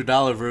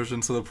 $1,300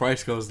 version so the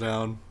price goes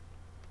down.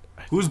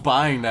 Who's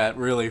buying that,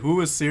 really?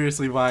 Who is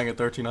seriously buying a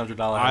 $1,300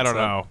 headset? I don't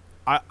know.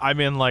 I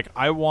mean, like,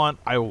 I want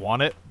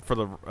it for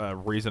the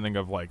reasoning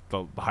of, like,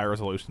 the high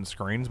resolution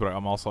screens, but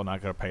I'm also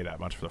not going to pay that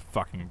much for the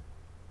fucking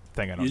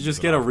thing. I don't You just use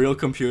get at a all. real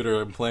computer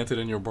implanted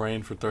in your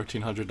brain for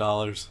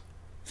 $1,300.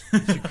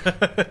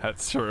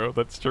 That's true.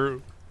 That's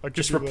true. I could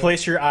Just do that.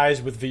 replace your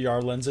eyes with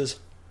VR lenses.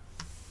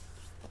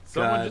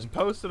 Someone God. just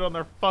posted on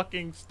their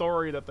fucking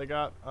story that they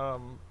got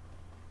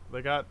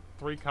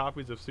 3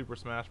 copies of Super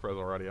Smash Bros.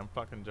 Already. I'm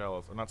fucking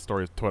jealous. Or not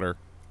stories, Twitter.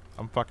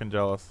 I'm fucking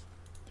jealous.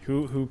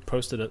 Who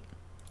posted it?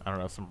 I don't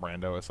know, some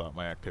rando I saw in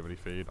my activity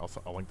feed.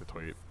 I'll link the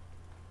tweet.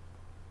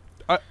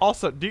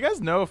 Also, do you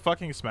guys know if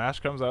fucking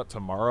Smash comes out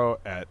tomorrow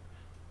at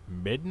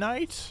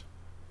midnight?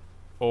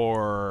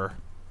 Or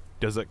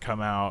does it come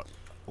out,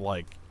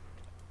 like,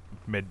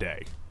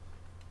 midday?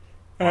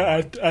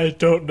 I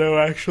don't know,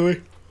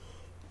 actually.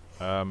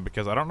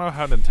 Because I don't know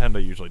how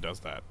Nintendo usually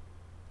does that.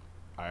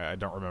 I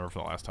don't remember for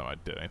the last time I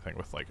did anything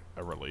with, like,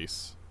 a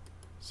release.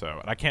 So,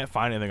 and I can't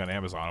find anything on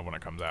Amazon when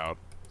it comes out.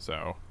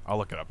 So, I'll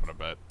look it up in a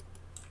bit.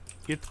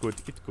 It's good.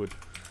 It's good.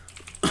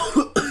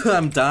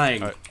 I'm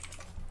dying.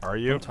 Are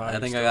you? I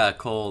think I got a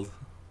cold.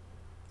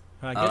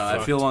 I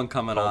I feel one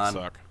coming Cold on.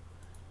 suck.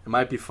 It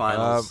might be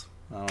finals.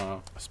 I don't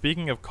know.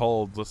 Speaking of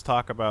colds, let's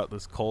talk about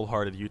this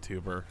cold-hearted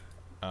YouTuber.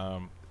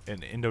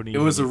 In Indonesia.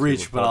 It was a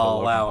reach, but I'll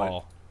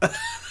allow it.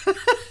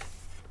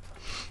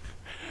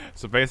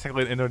 So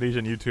basically, an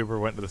Indonesian YouTuber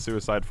went to the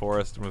suicide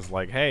forest and was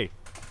like, "Hey,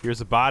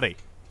 here's a body."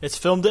 It's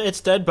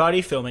dead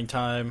body filming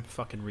time.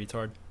 Fucking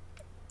retard.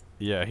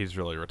 Yeah, he's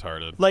really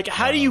retarded. Like,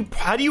 how do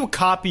you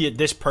copy it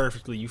this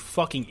perfectly? You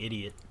fucking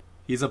idiot.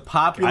 He's a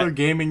popular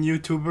gaming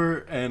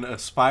YouTuber and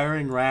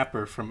aspiring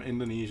rapper from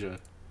Indonesia.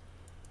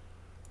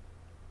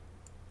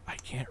 I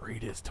can't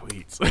read his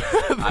tweets.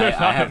 I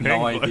have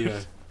no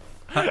idea.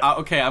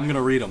 Okay, I'm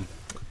gonna read them.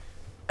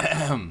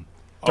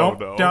 Don't,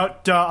 no.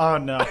 oh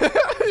no. Okay,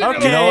 Hold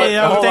thank on, you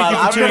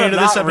I'm for tuning gonna into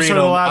this not read episode of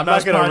the them. Loud I'm not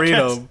Mouse gonna read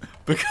Podcast. them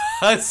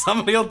because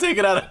somebody will take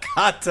it out of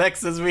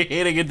context as me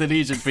hating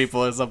Indonesian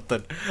people or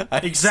something.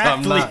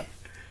 Exactly.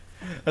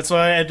 That's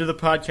why I ended the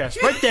podcast.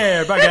 Right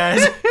there, bye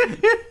guys.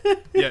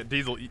 Yeah,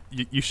 Diesel,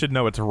 you should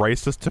know it's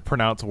racist to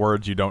pronounce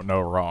words you don't know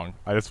wrong.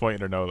 I just want you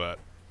to know that.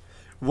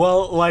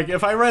 Well, like,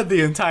 if I read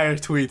the entire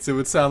tweets, it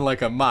would sound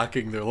like I'm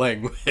mocking their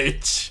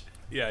language.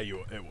 Yeah, it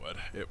would.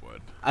 It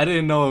would. I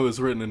didn't know it was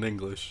written in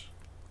English.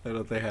 I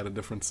thought they had a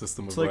different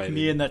system It's of like writing.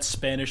 me in that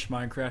Spanish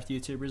Minecraft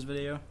YouTuber's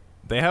video.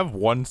 They have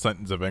one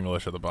sentence of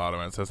English at the bottom,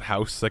 and it says,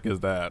 "How sick is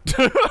that?"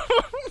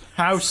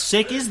 How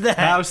sick is that?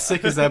 How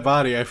sick is that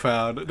body I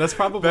found? That's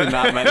probably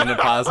not meant in a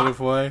positive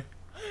way.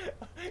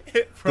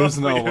 There's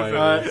no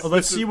way.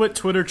 Let's see what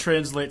Twitter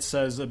Translate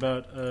says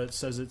about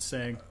says it's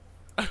saying.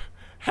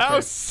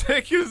 How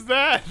sick is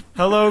that?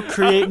 Hello,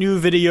 create new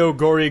video,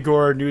 gory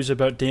gore news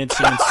about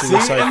dancing and See,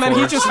 suicide and then he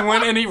forest. just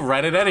went and he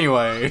read it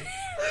anyway.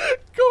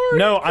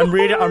 No, I'm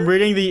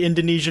reading the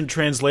Indonesian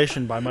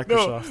translation by No,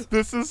 Microsoft.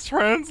 this is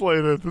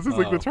translated. This is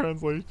like Oh. the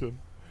translation.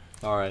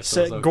 All right.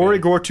 So Said Gory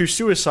Gore to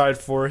Suicide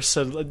Force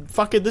said,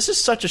 "Fucking, this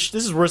is this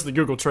is worse than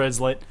Google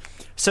Translate."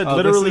 Said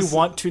literally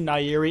want to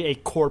Nairi a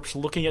corpse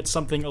looking at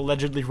something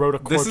allegedly wrote a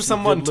corpse. This is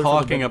someone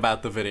talking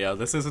about the video.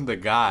 This isn't the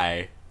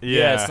guy.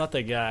 Yeah, it's not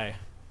the guy.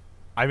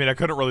 I mean, I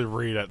couldn't really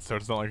read it, so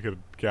it's not like I could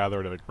gather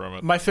anything from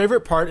it. My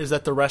favorite part is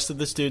that the rest of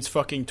this dude's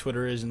fucking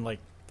Twitter is in like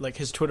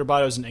his Twitter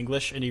bio is in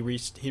English, and he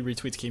retweets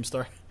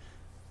Keemstar.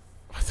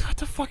 What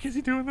the fuck is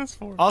he doing this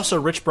for? Also,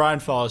 Rich Brian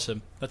follows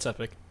him. That's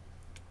epic.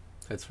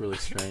 That's really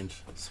strange.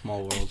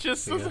 Small world. It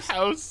just says,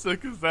 how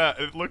sick is that?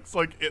 It looks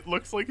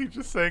like he's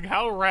just saying,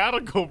 how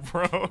radical,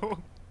 bro.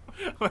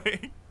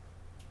 Like,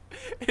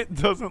 it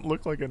doesn't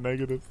look like a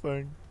negative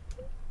thing.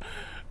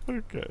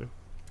 Okay.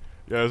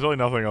 Yeah, there's really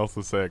nothing else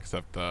to say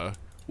except,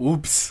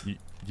 oops.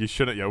 You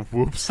shouldn't,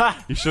 whoops.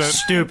 Ha! You shouldn't.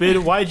 Stupid.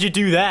 Why'd you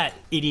do that,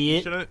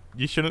 idiot?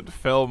 You shouldn't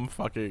film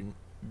fucking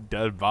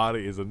dead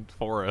bodies in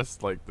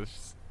forests like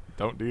this.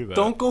 Don't do that.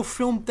 Don't go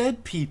film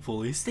dead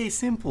people. You stay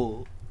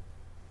simple.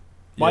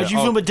 Why'd you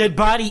film a dead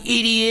body,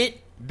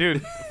 idiot?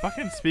 Dude,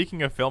 fucking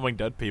speaking of filming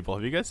dead people,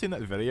 have you guys seen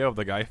that video of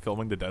the guy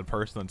filming the dead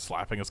person and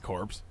slapping his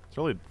corpse? It's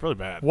really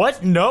bad.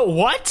 What? No,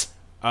 what?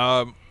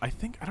 I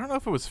don't know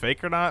if it was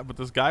fake or not, but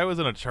this guy was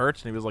in a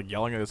church and he was like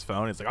yelling at his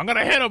phone. He's like, I'm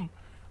gonna hit him!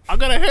 I'm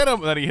gonna hit him!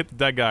 And then he hit the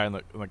dead guy in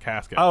the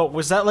casket. Oh,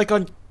 was that like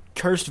on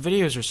cursed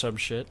videos or some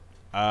shit?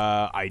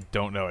 I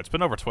don't know. It's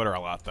been over Twitter a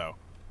lot though.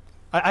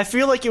 I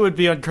feel like it would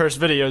be on cursed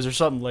videos or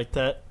something like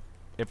that.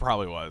 It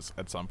probably was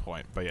at some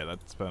point, but yeah,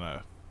 that's been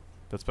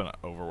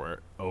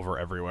over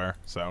everywhere.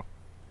 So,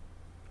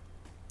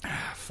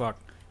 fuck.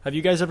 Have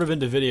you guys ever been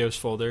to videos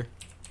folder?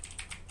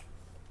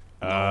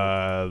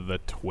 The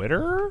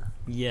Twitter?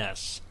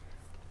 Yes.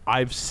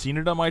 I've seen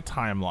it on my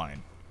timeline.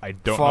 I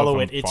don't follow know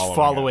it.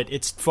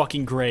 It's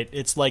fucking great.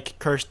 It's like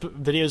cursed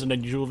videos and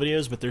unusual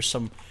videos, but there's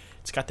some.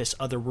 It's got this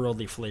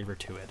otherworldly flavor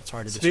to it. It's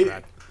hard to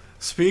describe.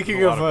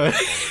 Speaking of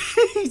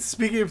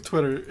speaking of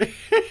Twitter,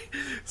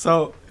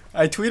 so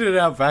I tweeted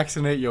out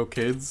 "vaccinate your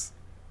kids,"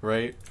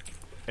 right?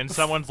 And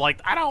someone's like,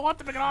 "I don't want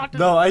them to get autism."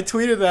 No, I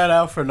tweeted that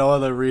out for no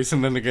other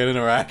reason than to get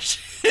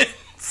interaction.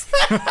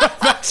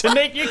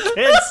 Vaccinate your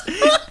kids.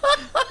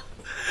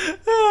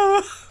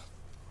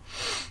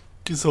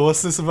 So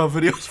what's this about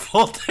videos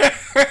folder?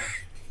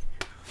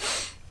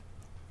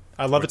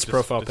 I love its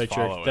profile just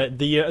picture. That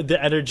the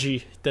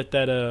energy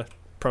that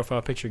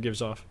profile picture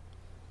gives off.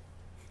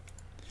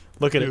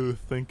 Look at it.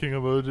 Thinking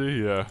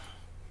emoji, yeah.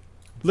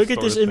 Look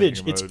at this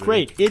image. It's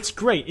great. It's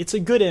great. It's a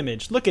good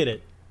image. Look at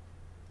it.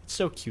 It's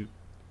so cute.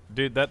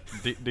 Dude,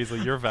 Diesel,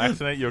 you're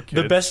vaccinate your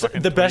kids.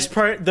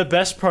 The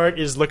best part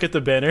is look at the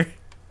banner.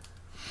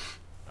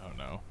 Oh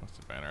no, what's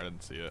the banner? I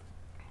didn't see it.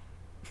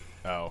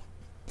 Oh.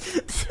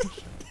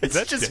 Is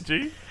that just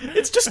Digi?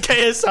 It's just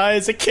KSI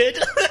as a kid.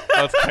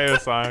 Oh, it's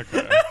KSI.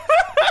 Okay.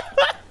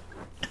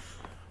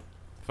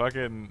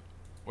 Fucking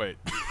wait,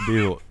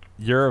 Diesel.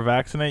 Your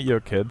vaccinate your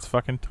kids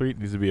fucking tweet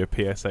needs to be a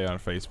PSA on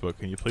Facebook.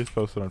 Can you please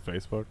post it on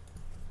Facebook?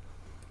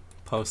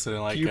 Post it in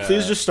like. Can you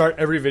please just start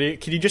every video?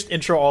 Can you just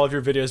intro all of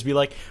your videos? Be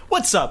like,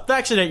 "What's up?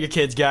 Vaccinate your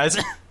kids, guys."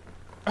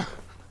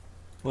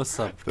 What's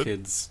up,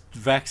 kids?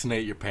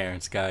 Vaccinate your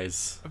parents,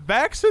 guys.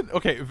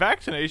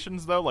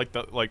 Vaccinations though,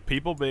 like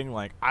people being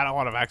like, I don't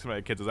want to vaccinate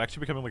my kids, is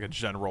actually becoming like a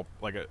general,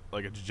 like a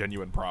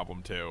genuine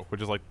problem too,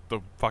 which is like the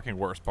fucking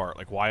worst part.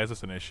 Like, why is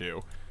this an issue?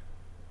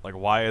 Like,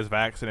 why is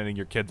vaccinating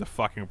your kids a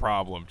fucking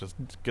problem? Just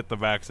get the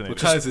vaccine.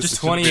 Because it's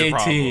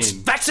 2018.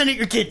 Vaccinate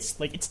your kids.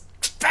 Like, it's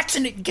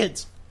vaccinate your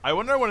kids. I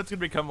wonder when it's gonna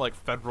become like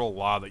federal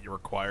law that you're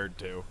required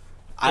to.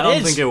 I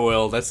don't think it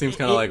will. That seems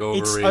kind of like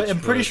overreach.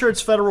 I'm pretty sure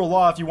it's federal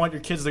law if you want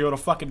your kids to go to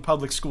fucking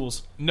public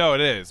schools. No,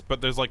 it is.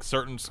 But there's like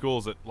certain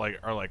schools that like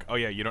are like, oh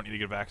yeah, you don't need to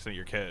get vaccinated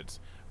your kids.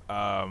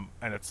 And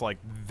it's like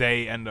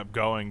they end up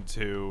going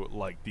to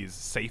like these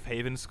safe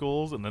haven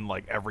schools, and then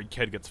like every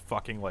kid gets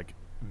fucking like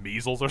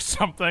measles or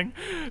something.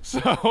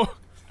 So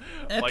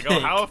like, oh,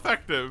 how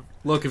effective.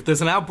 Look, if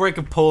there's an outbreak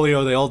of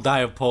polio, they all die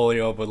of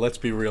polio, but let's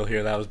be real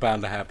here, that was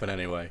bound to happen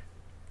anyway.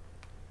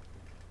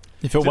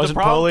 If it wasn't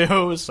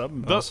polio, it was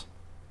something else.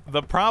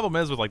 The problem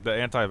is with like the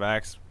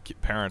anti-vax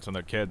parents and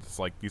their kids, it's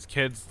like these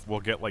kids will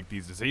get like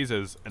these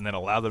diseases and then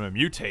allow them to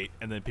mutate,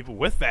 and then people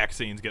with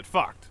vaccines get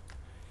fucked.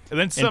 And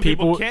then some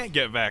people can't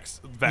get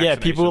vaccinations. Yeah,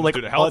 people like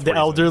due to health the reasons.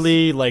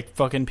 Elderly, like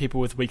fucking people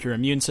with weaker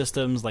immune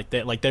systems, like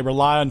they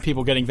rely on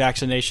people getting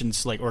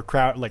vaccinations, like or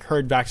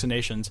herd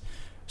vaccinations,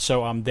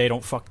 so they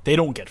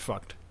don't get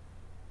fucked.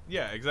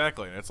 Yeah,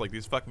 exactly. And it's like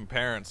these fucking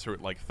parents who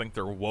like think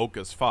they're woke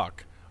as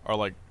fuck are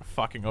like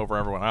fucking over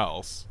everyone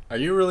else. Are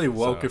you really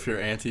woke if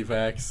you're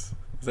anti-vax? Is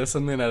that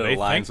something that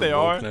aligns with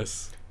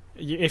wokeness?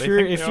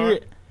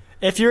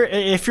 If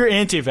you're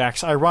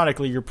anti-vax,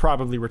 ironically, you're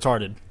probably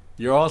retarded.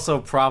 You're also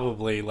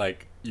probably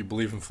like you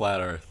believe in flat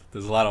Earth.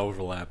 There's a lot of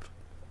overlap.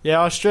 Yeah,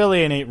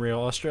 Australia ain't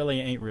real.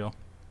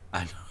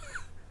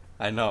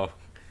 I know.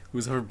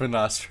 Who's ever been to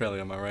Australia?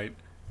 Am I right?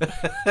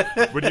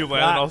 When you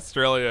land in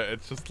Australia,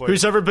 it's just like...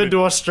 Who's ever been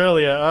to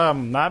Australia?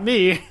 Not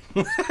me.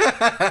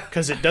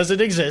 Because it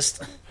doesn't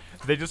exist.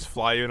 They just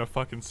fly you in a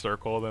fucking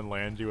circle, then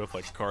land you with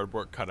like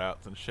cardboard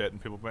cutouts and shit,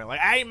 and people being like,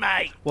 "Hey,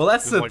 mate." Well,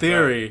 that's Just the like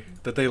theory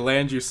that they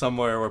land you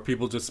somewhere where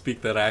people just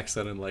speak that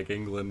accent in like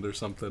England or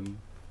something.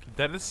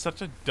 That is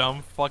such a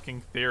dumb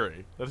fucking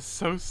theory. That is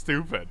so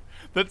stupid.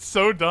 That's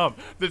so dumb.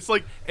 That's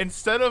like,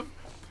 instead of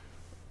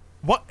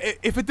what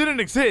if it didn't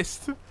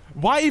exist?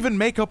 Why even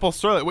make up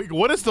Australia? Wait,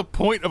 what is the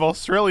point of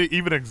Australia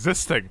even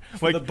existing?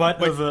 Like the butt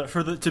of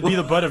to be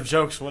the butt of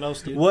jokes. What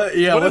else, dude? What?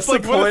 Yeah. What What's is, the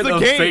like, what is point the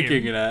of game?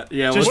 faking it?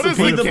 Yeah. Just what what's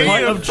is the the point of game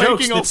faking of it?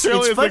 faking It's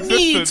Australia's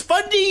funny. existence? It's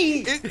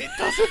funny. It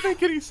doesn't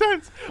make any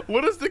sense.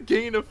 What is the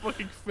gain of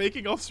fucking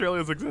faking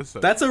Australia's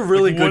existence? That's a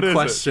really Like, what good is it?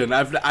 question.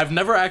 I've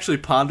never actually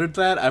pondered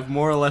that. I've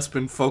more or less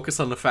been focused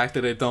on the fact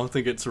that I don't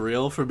think it's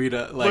real for me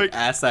to like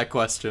ask that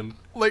question.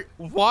 Like,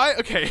 why?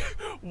 Okay,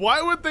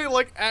 why would they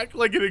like act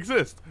like it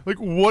exists? Like,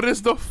 what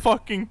is the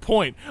fucking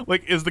point?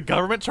 Like, is the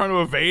government trying to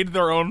evade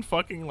their own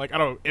fucking, like, I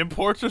don't know,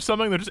 imports or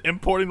something? They're just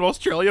importing to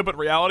Australia, but in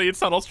reality, it's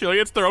not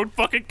Australia. It's their own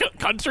fucking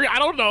country. I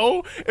don't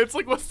know. It's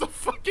like, what's the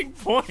fucking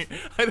point?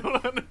 I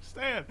don't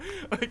understand.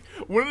 Like,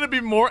 wouldn't it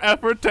be more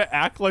effort to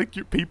act like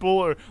you people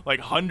or like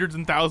hundreds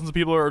and thousands of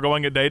people are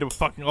going a day to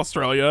fucking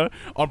Australia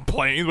on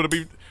planes? Would it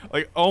be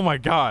like, oh my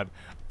god?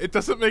 It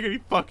doesn't make any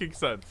fucking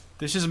sense.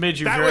 This has made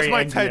you That very was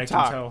my angry, TED I can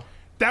Talk. tell.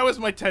 That was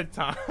my TED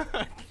Talk.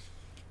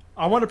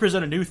 I want to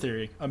present a new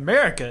theory.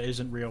 America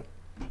isn't real.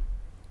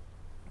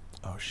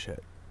 Oh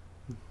shit.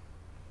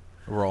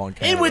 We're all in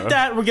Canada. And with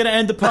that, we're going to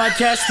end the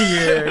podcast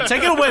here.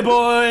 Take it away,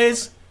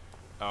 boys.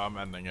 Oh, I'm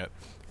ending it.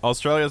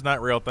 Australia's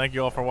not real. Thank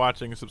you all for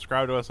watching.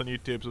 Subscribe to us on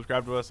YouTube.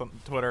 Subscribe to us on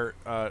Twitter.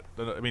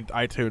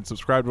 iTunes.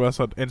 Subscribe to us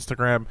on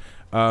Instagram.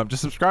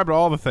 Just subscribe to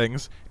all the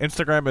things.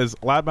 Instagram is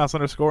loudmouse_,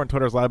 and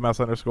Twitter is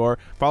loudmouse_.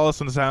 Follow us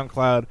on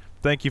SoundCloud.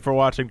 Thank you for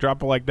watching.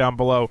 Drop a like down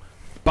below.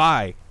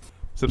 Bye.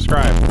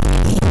 Subscribe.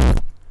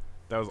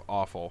 That was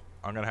awful.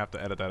 I'm going to have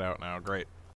to edit that out now. Great.